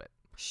a little bit.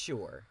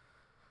 Sure.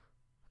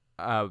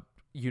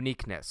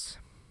 Uniqueness.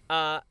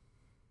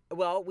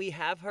 Well, we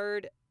have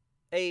heard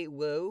a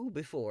woo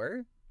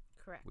before.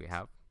 Correct. We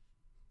have.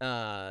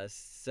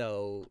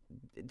 So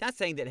not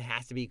saying that it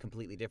has to be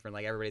completely different.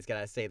 Like everybody's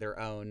got to say their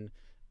own.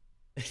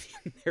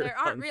 There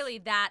aren't really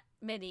that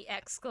many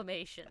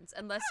exclamations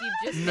unless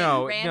you've just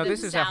No, made random this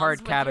is a sounds hard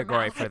with your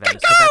category mouth. for them.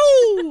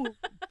 So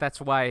that's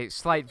why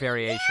slight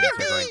variations are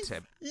going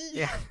to.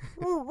 Yeah.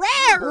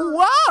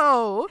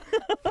 Whoa!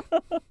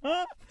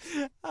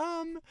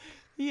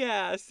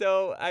 Yeah,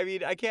 so I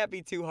mean, I can't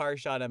be too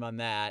harsh on him on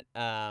that.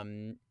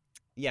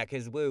 Yeah,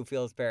 because woo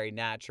feels very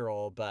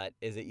natural, but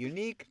is it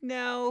unique?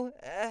 No.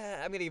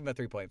 I'm gonna give him a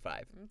 3.5.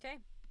 Okay.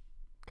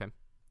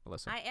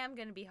 Alyssa. I am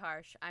going to be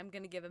harsh. I'm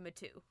going to give him a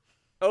 2.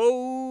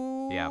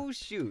 Oh, Yeah.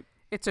 shoot!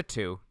 It's a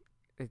 2.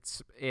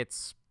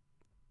 It's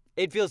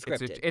It feels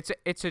scripted.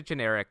 It's a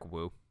generic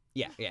woo.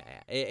 Yeah.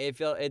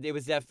 It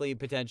was definitely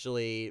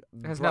potentially.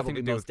 It has nothing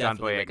to do with John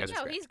Boyega's.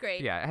 No, he's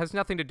great. Yeah, it has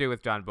nothing to do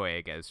with John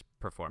Boyega's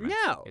performance.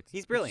 No,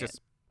 he's brilliant.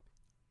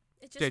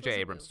 It just J.J. was a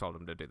Abrams woo. told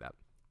him to do that.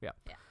 Yeah.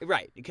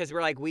 Right, because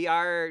we're like, we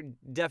are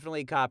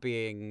definitely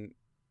copying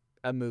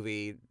a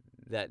movie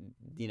that,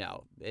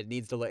 it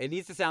needs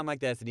to sound like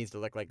this, it needs to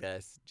look like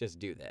this. Just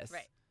do this.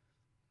 Right.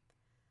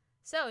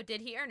 So,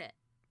 did he earn it?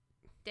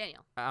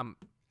 Daniel.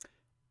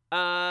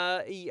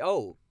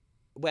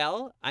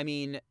 Well, I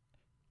mean,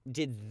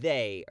 did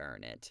they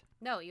earn it?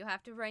 No, you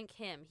have to rank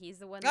him. He's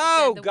the one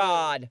that said the woo.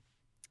 God.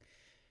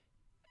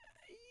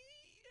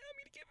 I'm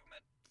going to give him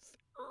a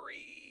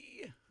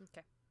 3.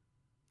 Okay.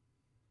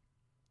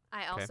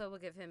 I also will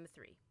give him a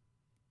 3.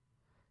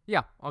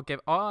 Yeah, I'll give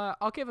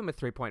him a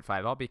 3.5.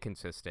 I'll be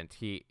consistent.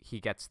 He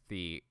gets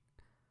the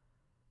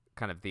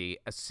kind of the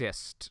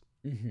assist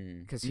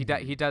because he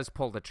does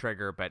pull the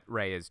trigger, but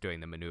Ray is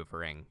doing the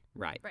maneuvering.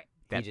 Right.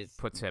 That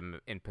puts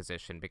him in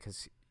position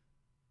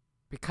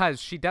because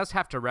she does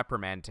have to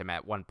reprimand him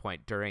at one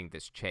point during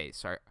this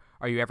chase.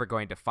 Are you ever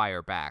going to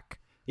fire back?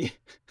 Yeah.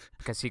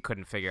 Because he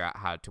couldn't figure out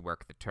how to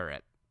work the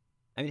turret.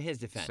 I mean, his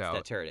defense,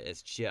 that turret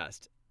is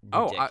just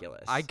Oh,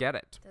 ridiculous. I get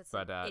it. That's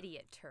but an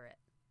idiot turret.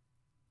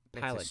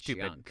 Pile it's of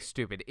a junk.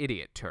 stupid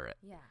idiot turret.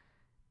 Yeah.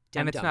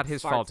 And it's not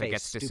his fault it fart-face,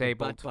 gets stupid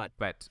disabled,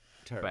 butt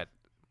turret.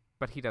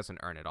 but he doesn't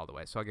earn it all the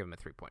way, so I'll give him a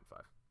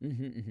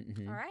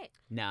 3.5. All right.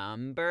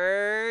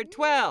 Number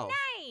 12.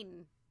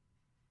 9.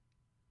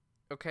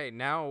 Okay,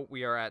 now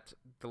we are at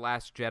The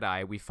Last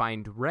Jedi. We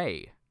find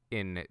Rey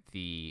in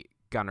the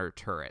gunner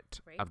turret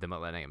of the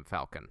Millennium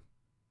Falcon.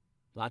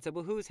 Lots of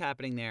woohoos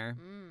happening there.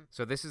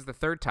 So this is the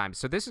third time.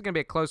 So this is going to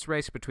be a close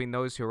race between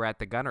those who are at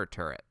the gunner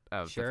turret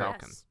of the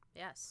Falcon.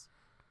 Yes.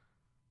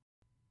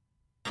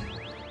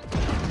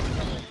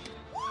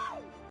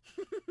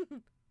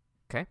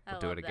 Okay, I we'll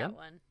do love it again. That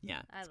one.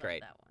 Yeah, I it's love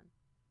great. that one.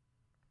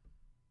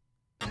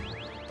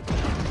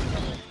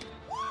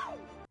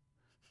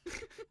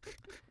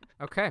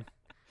 Okay.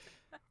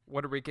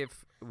 What do we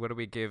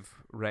give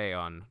Rey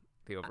on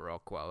the overall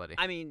quality?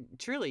 I mean,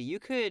 truly, you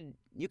could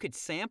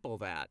sample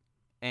that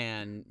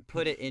and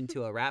put it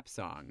into a rap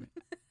song,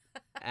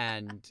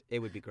 and it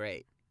would be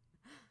great.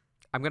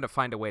 I'm going to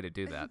find a way to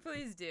do that.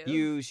 Please do.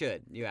 You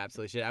should. You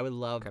absolutely should. I would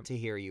love to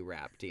hear you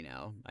rap,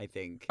 Dino. I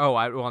think.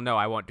 Oh, no,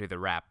 I won't do the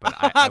rap, but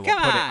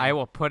I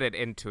will put it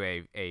into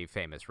a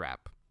famous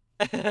rap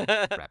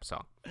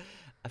song.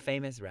 A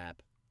famous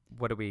rap.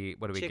 What do we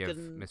give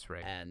Chicken Miss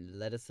Rey? and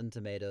lettuce and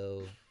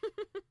tomato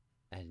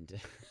and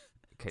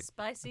Okay.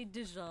 Spicy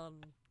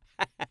Dijon.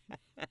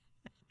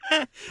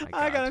 Oh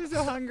God, I'm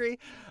so hungry.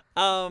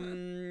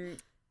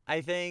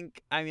 I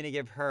think I'm gonna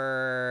give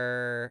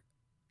her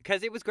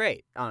because it was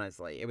great.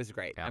 Honestly, it was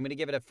great. Yeah. I'm gonna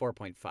give it a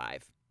 4.5.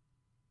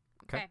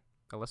 Okay.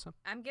 Alyssa?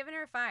 I'm giving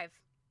her a 5.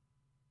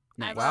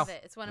 Nice. I love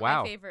it. It's one of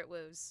my favorite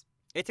woos.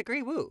 It's a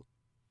great woo.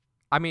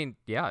 I mean,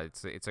 yeah,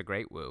 it's a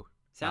great woo.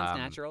 Sounds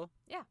natural.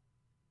 Yeah.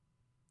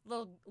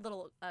 Little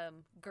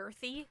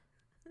girthy.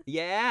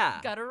 Yeah.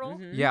 Guttural.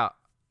 Mhm. Yeah.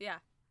 Yeah.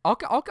 I'll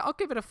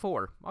give it a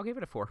 4. I'll give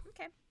it a 4.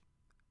 Okay.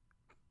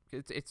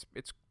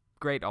 It's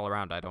great all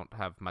around. I don't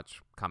have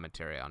much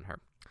commentary on her.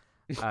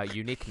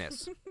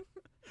 Uniqueness.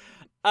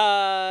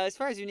 As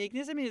far as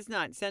uniqueness, I mean, it's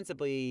not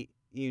sensibly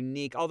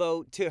unique.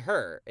 Although to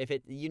her, if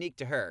it's unique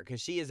to her, because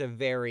she is a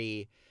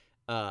very,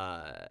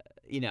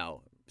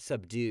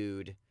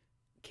 subdued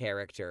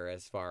character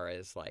as far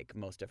as like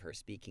most of her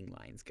speaking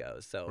lines go.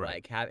 So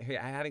Right. like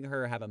having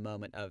her have a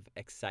moment of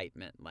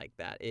excitement like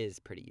that is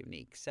pretty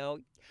unique.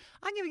 So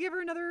I'm gonna give her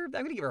a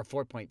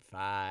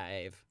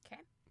 4.5.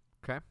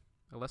 Okay.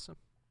 Alyssa?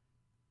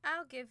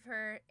 I'll give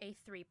her a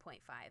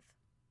 3.5.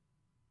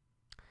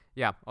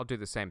 Yeah, I'll do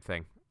the same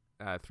thing.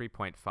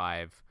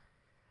 3.5.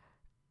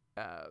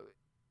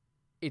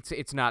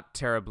 It's not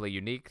terribly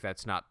unique.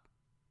 That's not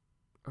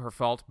her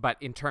fault. But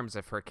in terms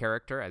of her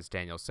character, as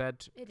Daniel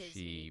said, It is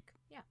unique.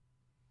 Yeah.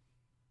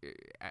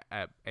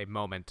 A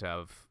moment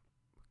of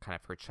kind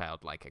of her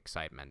childlike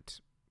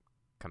excitement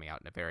coming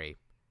out in a very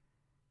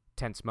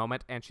tense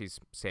moment, and she's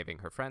saving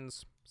her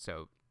friends,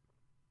 so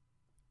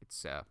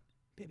it's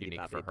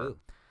unique for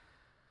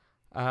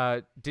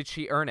her. Did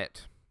she earn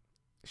it?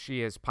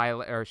 She is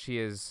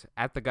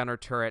at the gunner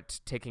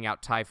turret taking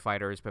out TIE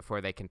fighters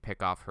before they can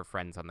pick off her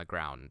friends on the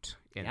ground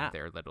in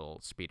their little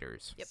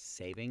speeders. Yep.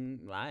 Saving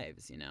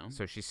lives,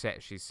 So she's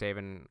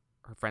saving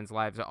her friends'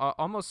 lives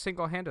almost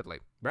single-handedly.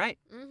 Right.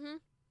 Mm-hmm.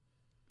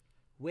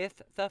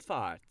 With the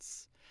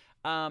farts.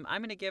 I'm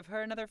going to give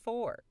her another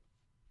 4.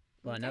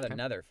 Well, Okay.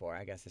 another 4.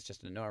 I guess it's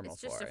just a normal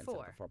It's just 4. a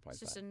 4. Instead of a 4.5. It's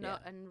just a yeah.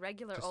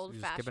 regular Just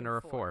old-fashioned giving her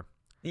a 4.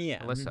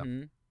 Yeah. Alyssa.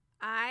 mhm.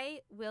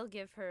 I will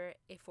give her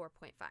a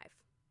 4.5.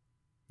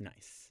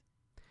 Nice.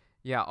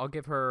 Yeah, I'll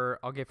give her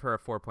a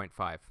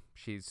 4.5.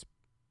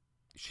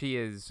 She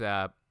is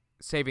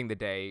saving the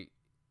day.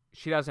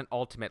 She doesn't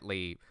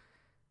ultimately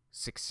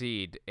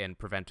succeed in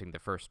preventing the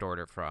First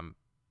Order from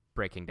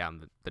breaking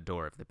down the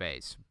door of the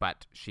base,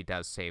 but she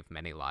does save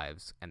many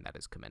lives, and that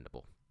is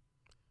commendable.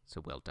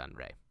 So well done,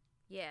 Rey.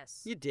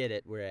 Yes. You did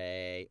it,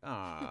 Ray.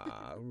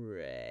 Aw,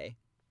 Ray.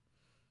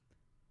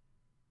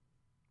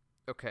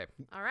 Okay.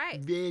 All right.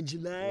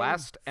 Evangeline.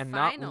 Last and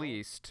not Final.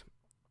 least,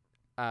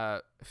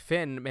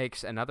 Finn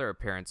makes another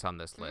appearance on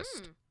this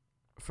list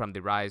from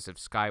The Rise of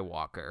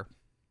Skywalker.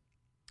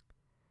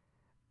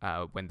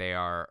 When they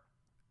are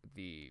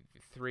the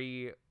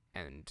 3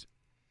 and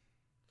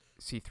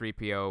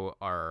C-3PO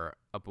are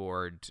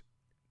aboard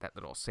that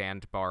little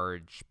sand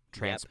barge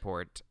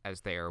transport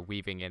as they are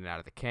weaving in and out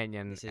of the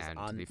canyon, This is and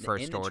on the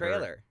First in Order. the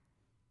trailer.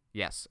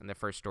 Yes, and the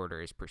First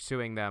Order is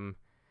pursuing them,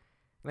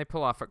 and they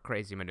pull off a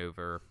crazy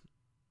maneuver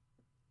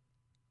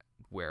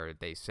where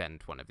they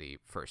send one of the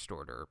First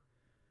Order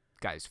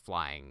guys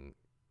flying,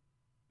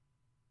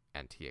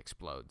 and he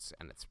explodes,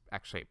 and it's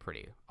actually a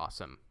pretty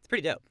awesome It's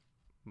pretty dope.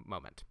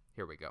 moment.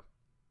 Here we go.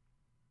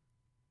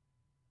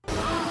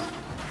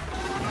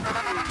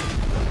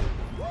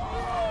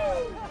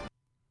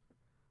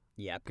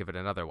 Yep. Give it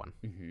another one.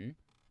 Mm-hmm.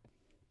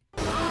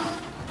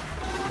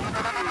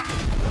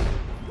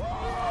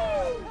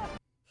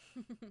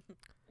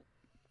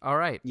 All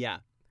right. Yeah.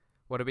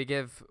 What do we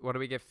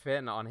give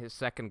Finn on his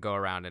second go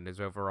around and his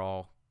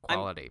overall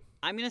quality?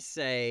 I'm gonna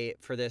say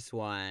for this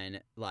one,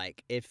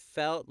 like, it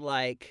felt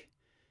like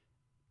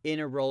in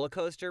a roller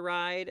coaster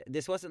ride.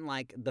 This wasn't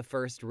like the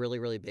first really,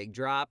 really big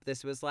drop.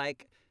 This was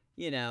like,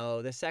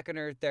 the second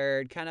or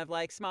third kind of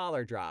like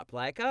smaller drop.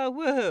 Like, oh,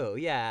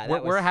 woohoo, yeah,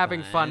 that We're was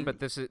having fun, fun. but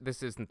this isn't the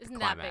Isn't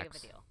that climax. big of a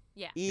deal?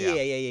 Yeah.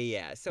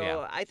 Yeah. So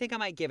Yeah. I think I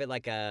might give it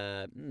like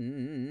a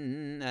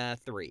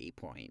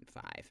 3.5.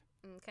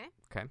 Okay.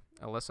 Okay,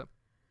 Alyssa.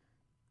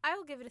 I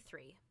will give it a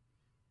 3.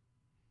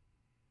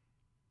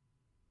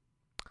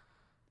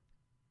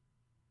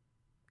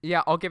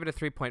 Yeah, I'll give it a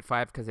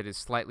 3.5 because it is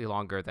slightly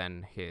longer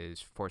than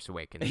his Force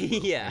Awakens. woo,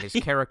 Yeah. and his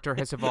character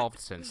has evolved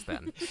since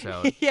then.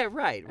 So Yeah,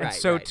 right. and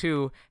so right.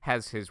 too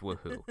has his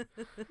woohoo.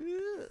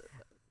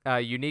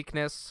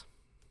 Uniqueness.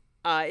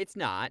 It's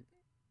not,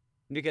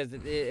 because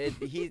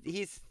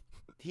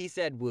he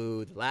said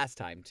woo the last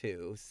time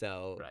too.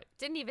 So Right.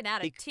 Didn't even add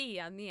a He- T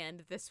on the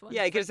end of this one.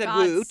 Yeah, he for could've said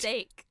God's woot.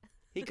 sake.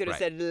 he could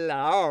have Right. said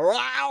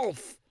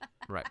Ralph.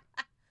 Right.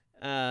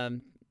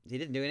 He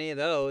didn't do any of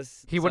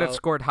those. He would have so-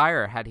 scored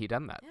higher had he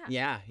done that. Yeah.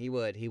 Yeah, he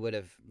would. He would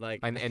have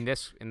like. In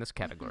this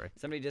category.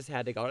 Somebody just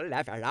had to go.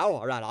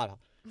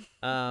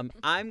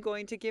 I'm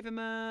going to give him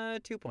a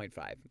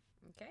 2.5.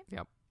 Okay.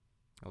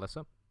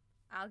 Alyssa?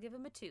 I'll give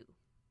him a 2.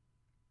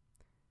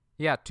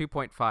 Yeah,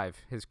 2.5.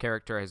 His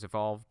character has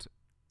evolved,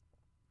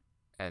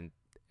 and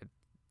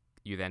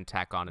you then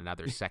tack on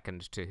another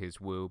second to his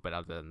woo, but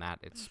other than that,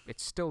 it's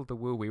still the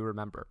woo we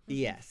remember.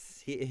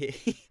 Yes,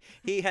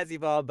 he has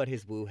evolved, but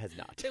his woo has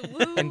not. The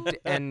woo.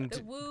 And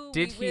the woo.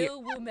 did we he-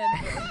 will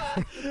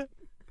remember.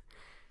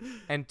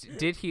 And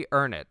did he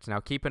earn it? Now,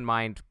 keep in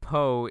mind,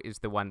 Poe is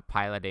the one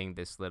piloting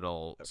this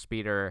little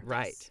speeder,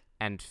 Right.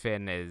 and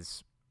Finn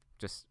is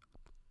just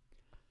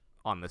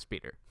on the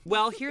speeder.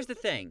 Well, here's the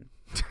thing.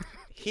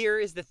 Here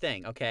is the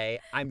thing, okay?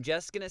 I'm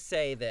just going to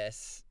say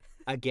this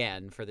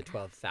again for the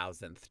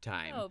 12,000th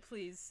time. Oh,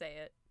 please say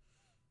it.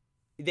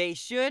 They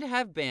should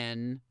have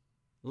been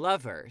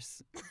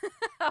lovers.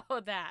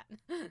 Oh, that.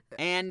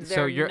 And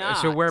So they're not.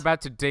 so we're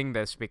about to ding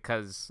this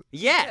because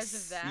Yes.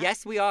 Because of that?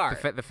 Yes, we are.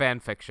 the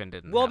fan fiction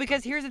didn't. Well, happen.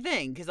 because here's the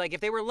thing, because like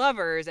if they were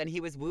lovers and he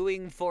was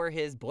wooing for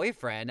his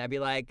boyfriend, I'd be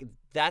like,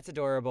 that's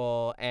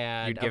adorable,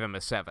 and you'd give him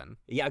a 7.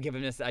 yeah, I'll give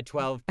him this a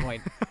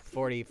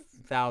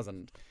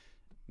 12.40,000.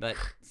 But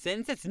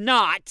since it's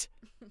not,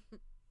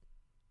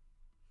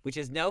 which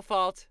is no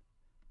fault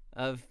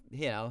of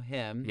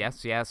him,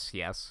 Yes.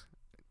 Just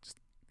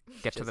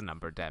get to the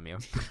number, damn you.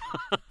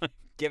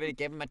 give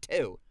him a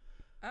 2.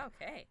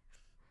 Okay.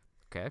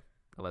 Okay,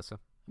 Alyssa.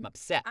 I'm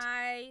upset.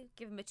 I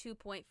give him a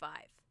 2.5.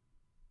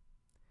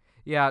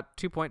 Yeah,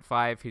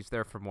 2.5. He's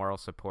there for moral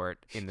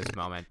support in this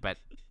moment, but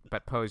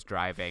Poe's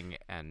driving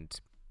and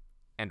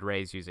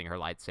Rey's using her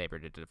lightsaber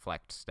to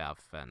deflect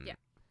stuff, and Yeah.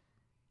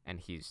 and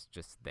he's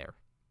just there.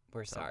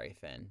 We're sorry,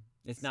 Finn.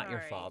 It's not your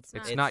Sorry, fault.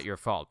 it's It's not your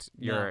fault.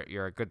 No.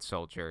 You're a good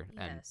soldier,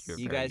 and Yes. you're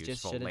You very guys just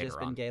useful should have later just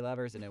been on. gay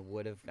lovers, and I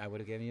would have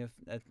given you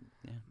a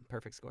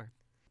perfect score.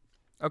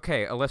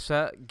 Okay,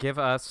 Alyssa, give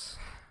us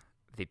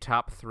the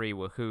top 3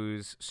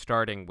 woohoos,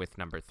 starting with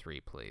number 3,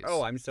 please.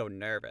 Oh, I'm so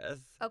nervous.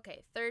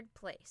 Okay, third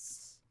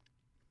place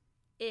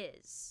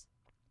is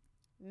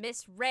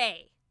Miss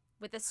Ray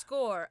with a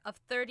score of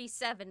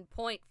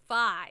 37.5.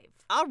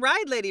 All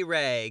right, Lady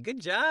Ray. Good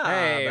job.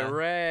 Hey,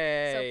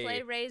 Ray. So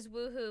play Ray's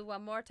woohoo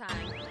one more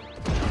time.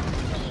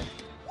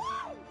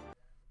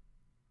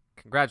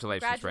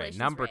 Congratulations, Ray. Congratulations,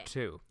 Number Ray.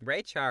 2.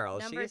 Ray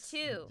Charles. Number she's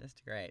 2.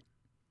 Just great.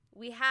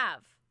 We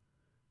have,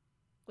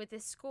 with a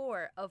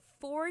score of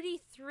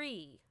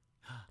 43,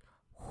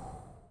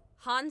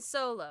 Han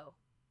Solo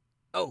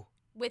Oh,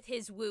 with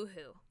his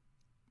woohoo.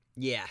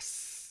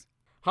 yes.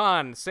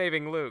 Han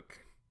saving Luke.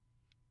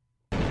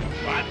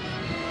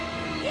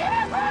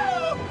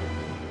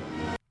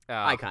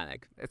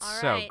 Iconic. It's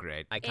All so right.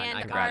 great. Iconic. And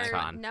Congrats, our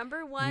Han.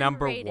 number one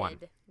Number rated one.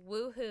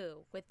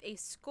 woohoo with a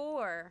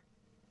score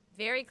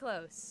very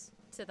close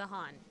to the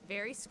Han.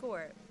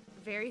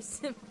 very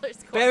similar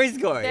score. Very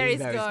score. Very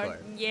Very score. score.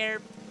 Yeah.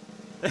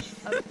 A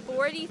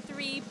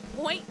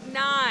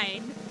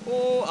 43.9.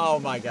 Oh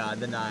my God,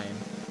 the 9.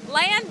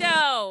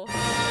 Lando!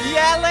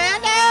 Yeah,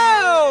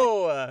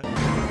 Lando!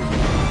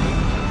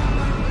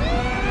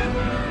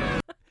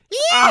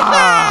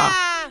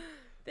 Ah!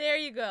 There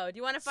you go. Do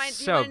you want to find?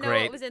 So do you want to know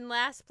great. what was in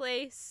last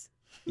place?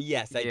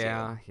 Yes, I do.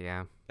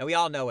 Yeah. And we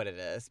all know what it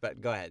is,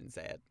 but go ahead and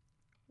say it.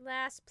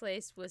 Last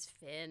place was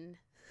Finn.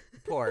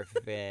 Poor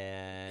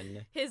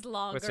Finn. His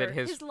longer. What's it,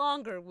 his-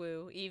 longer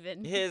woo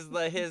even. His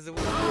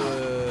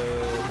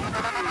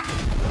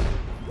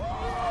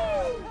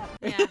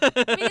Yeah.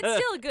 I mean, it's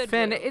still a good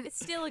Finn, woo. it- It's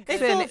still a It's good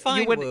still woo. a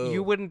fine woo.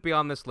 You wouldn't be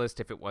on this list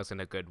if it wasn't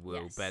a good woo,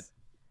 Yes. but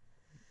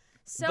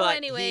So, But he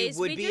anyways,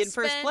 would we be just in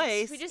first spent,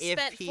 place we just if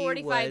spent he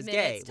 45 was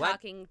minutes gay. What?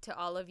 talking to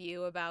all of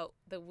you about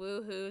the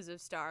woohoos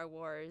of Star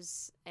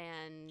Wars,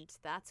 and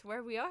that's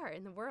where we are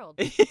in the world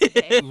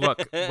today.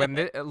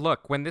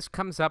 look, when this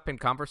comes up in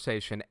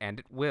conversation, and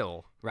it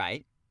will,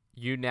 Right.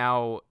 you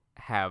now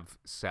have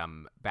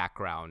some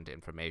background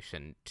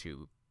information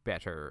to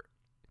better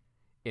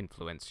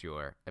influence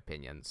your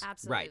opinions.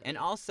 Absolutely. Right. And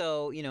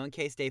also, in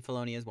case Dave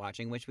Filoni is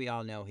watching, which we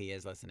all know he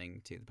is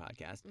listening to the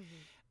podcast,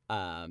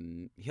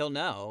 he'll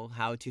know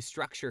how to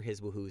structure his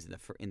woohoos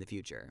in the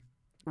future.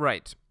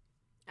 Right.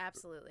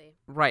 Absolutely.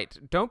 Right.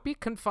 Don't be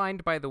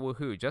confined by the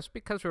woohoo. Just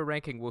because we're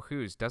ranking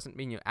woohoos doesn't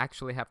mean you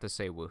actually have to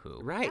say woohoo.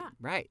 Right. Yeah.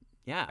 Right.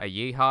 Yeah. A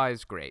yeehaw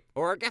is great.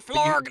 Or get But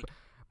you- florg.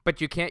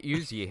 But you can't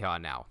use yeehaw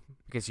now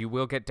because you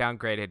will get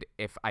downgraded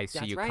if I see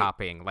That's you right.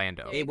 copying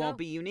Lando. There you It won't go.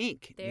 be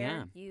unique. There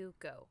Yeah. you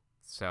go.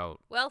 So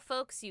Well,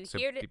 folks, you So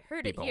heard be- it,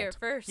 heard be it here bold.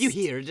 first. You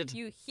heard it.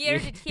 You you,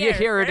 heard it you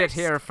here heard first.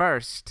 it here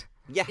first.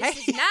 Yeah.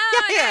 This is now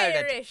You an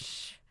heard it.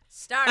 Irish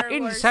Star Wars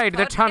Inside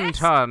the podcast.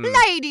 Tum-Tum.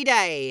 Lady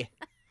Day.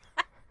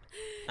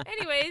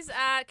 Anyways,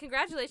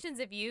 congratulations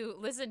if you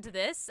listened to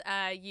this.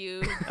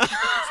 You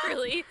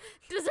truly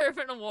deserve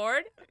an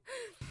award.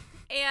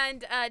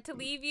 And to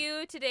leave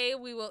you today,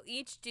 we will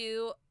each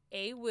do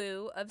a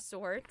woo of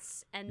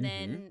sorts, and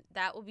then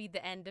that will be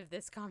the end of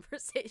this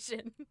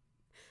conversation.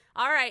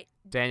 All right,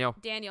 Daniel.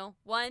 Daniel.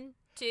 1,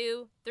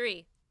 2,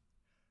 3.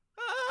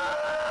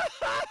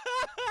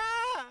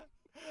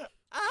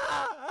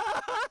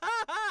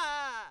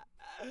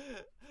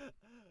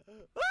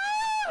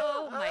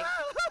 Oh my.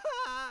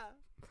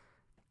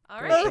 All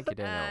Great, right, thank you,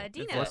 Daniel.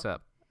 Dino. What's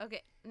up?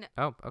 Okay, no,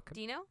 Oh, okay.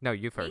 Dino. No,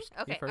 you Me? first.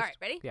 Okay, You first. all right,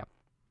 ready? Yeah.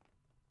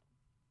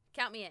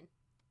 Count me in.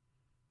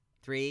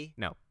 3,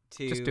 No.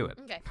 2, Just do it.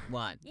 Okay.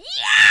 1.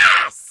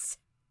 Yes.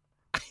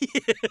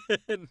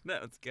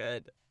 That's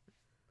good.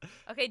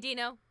 Okay,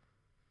 Dino.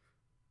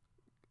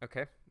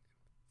 Okay.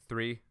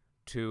 3,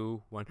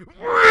 2, 1. Bit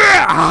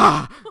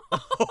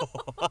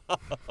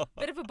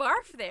of a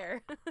barf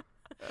there.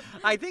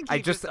 I think I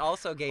he just-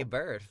 also gave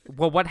birth.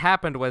 Well, what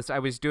happened was I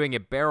was doing a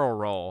barrel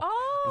roll. Oh.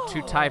 And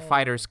 2 TIE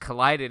fighters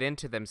collided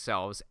into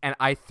themselves, and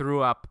I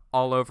threw up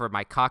all over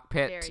my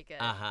cockpit Very good.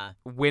 Uh-huh.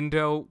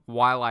 window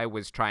while I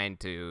was trying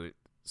to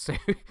say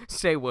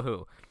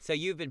woohoo. So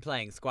you've been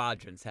playing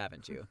Squadrons,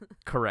 haven't you?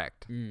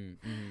 Correct.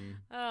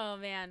 Oh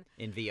man.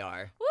 In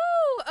VR.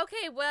 Woo!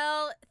 Okay,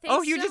 well, thanks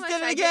Oh, you so just much.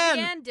 did it I again.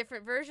 Did it again,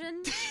 different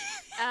version.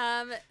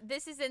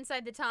 This is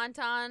Inside the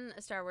Tauntaun,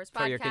 a Star Wars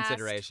podcast. For your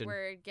consideration.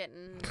 We're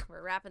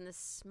wrapping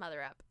this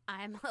mother up.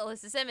 I'm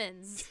Alyssa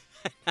Simmons.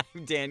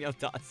 I'm Daniel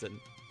Dawson.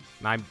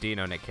 And I'm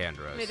Dino May the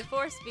Nicandros.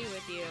 force be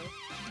with you.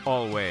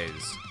 Always.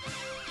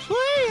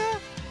 See ya.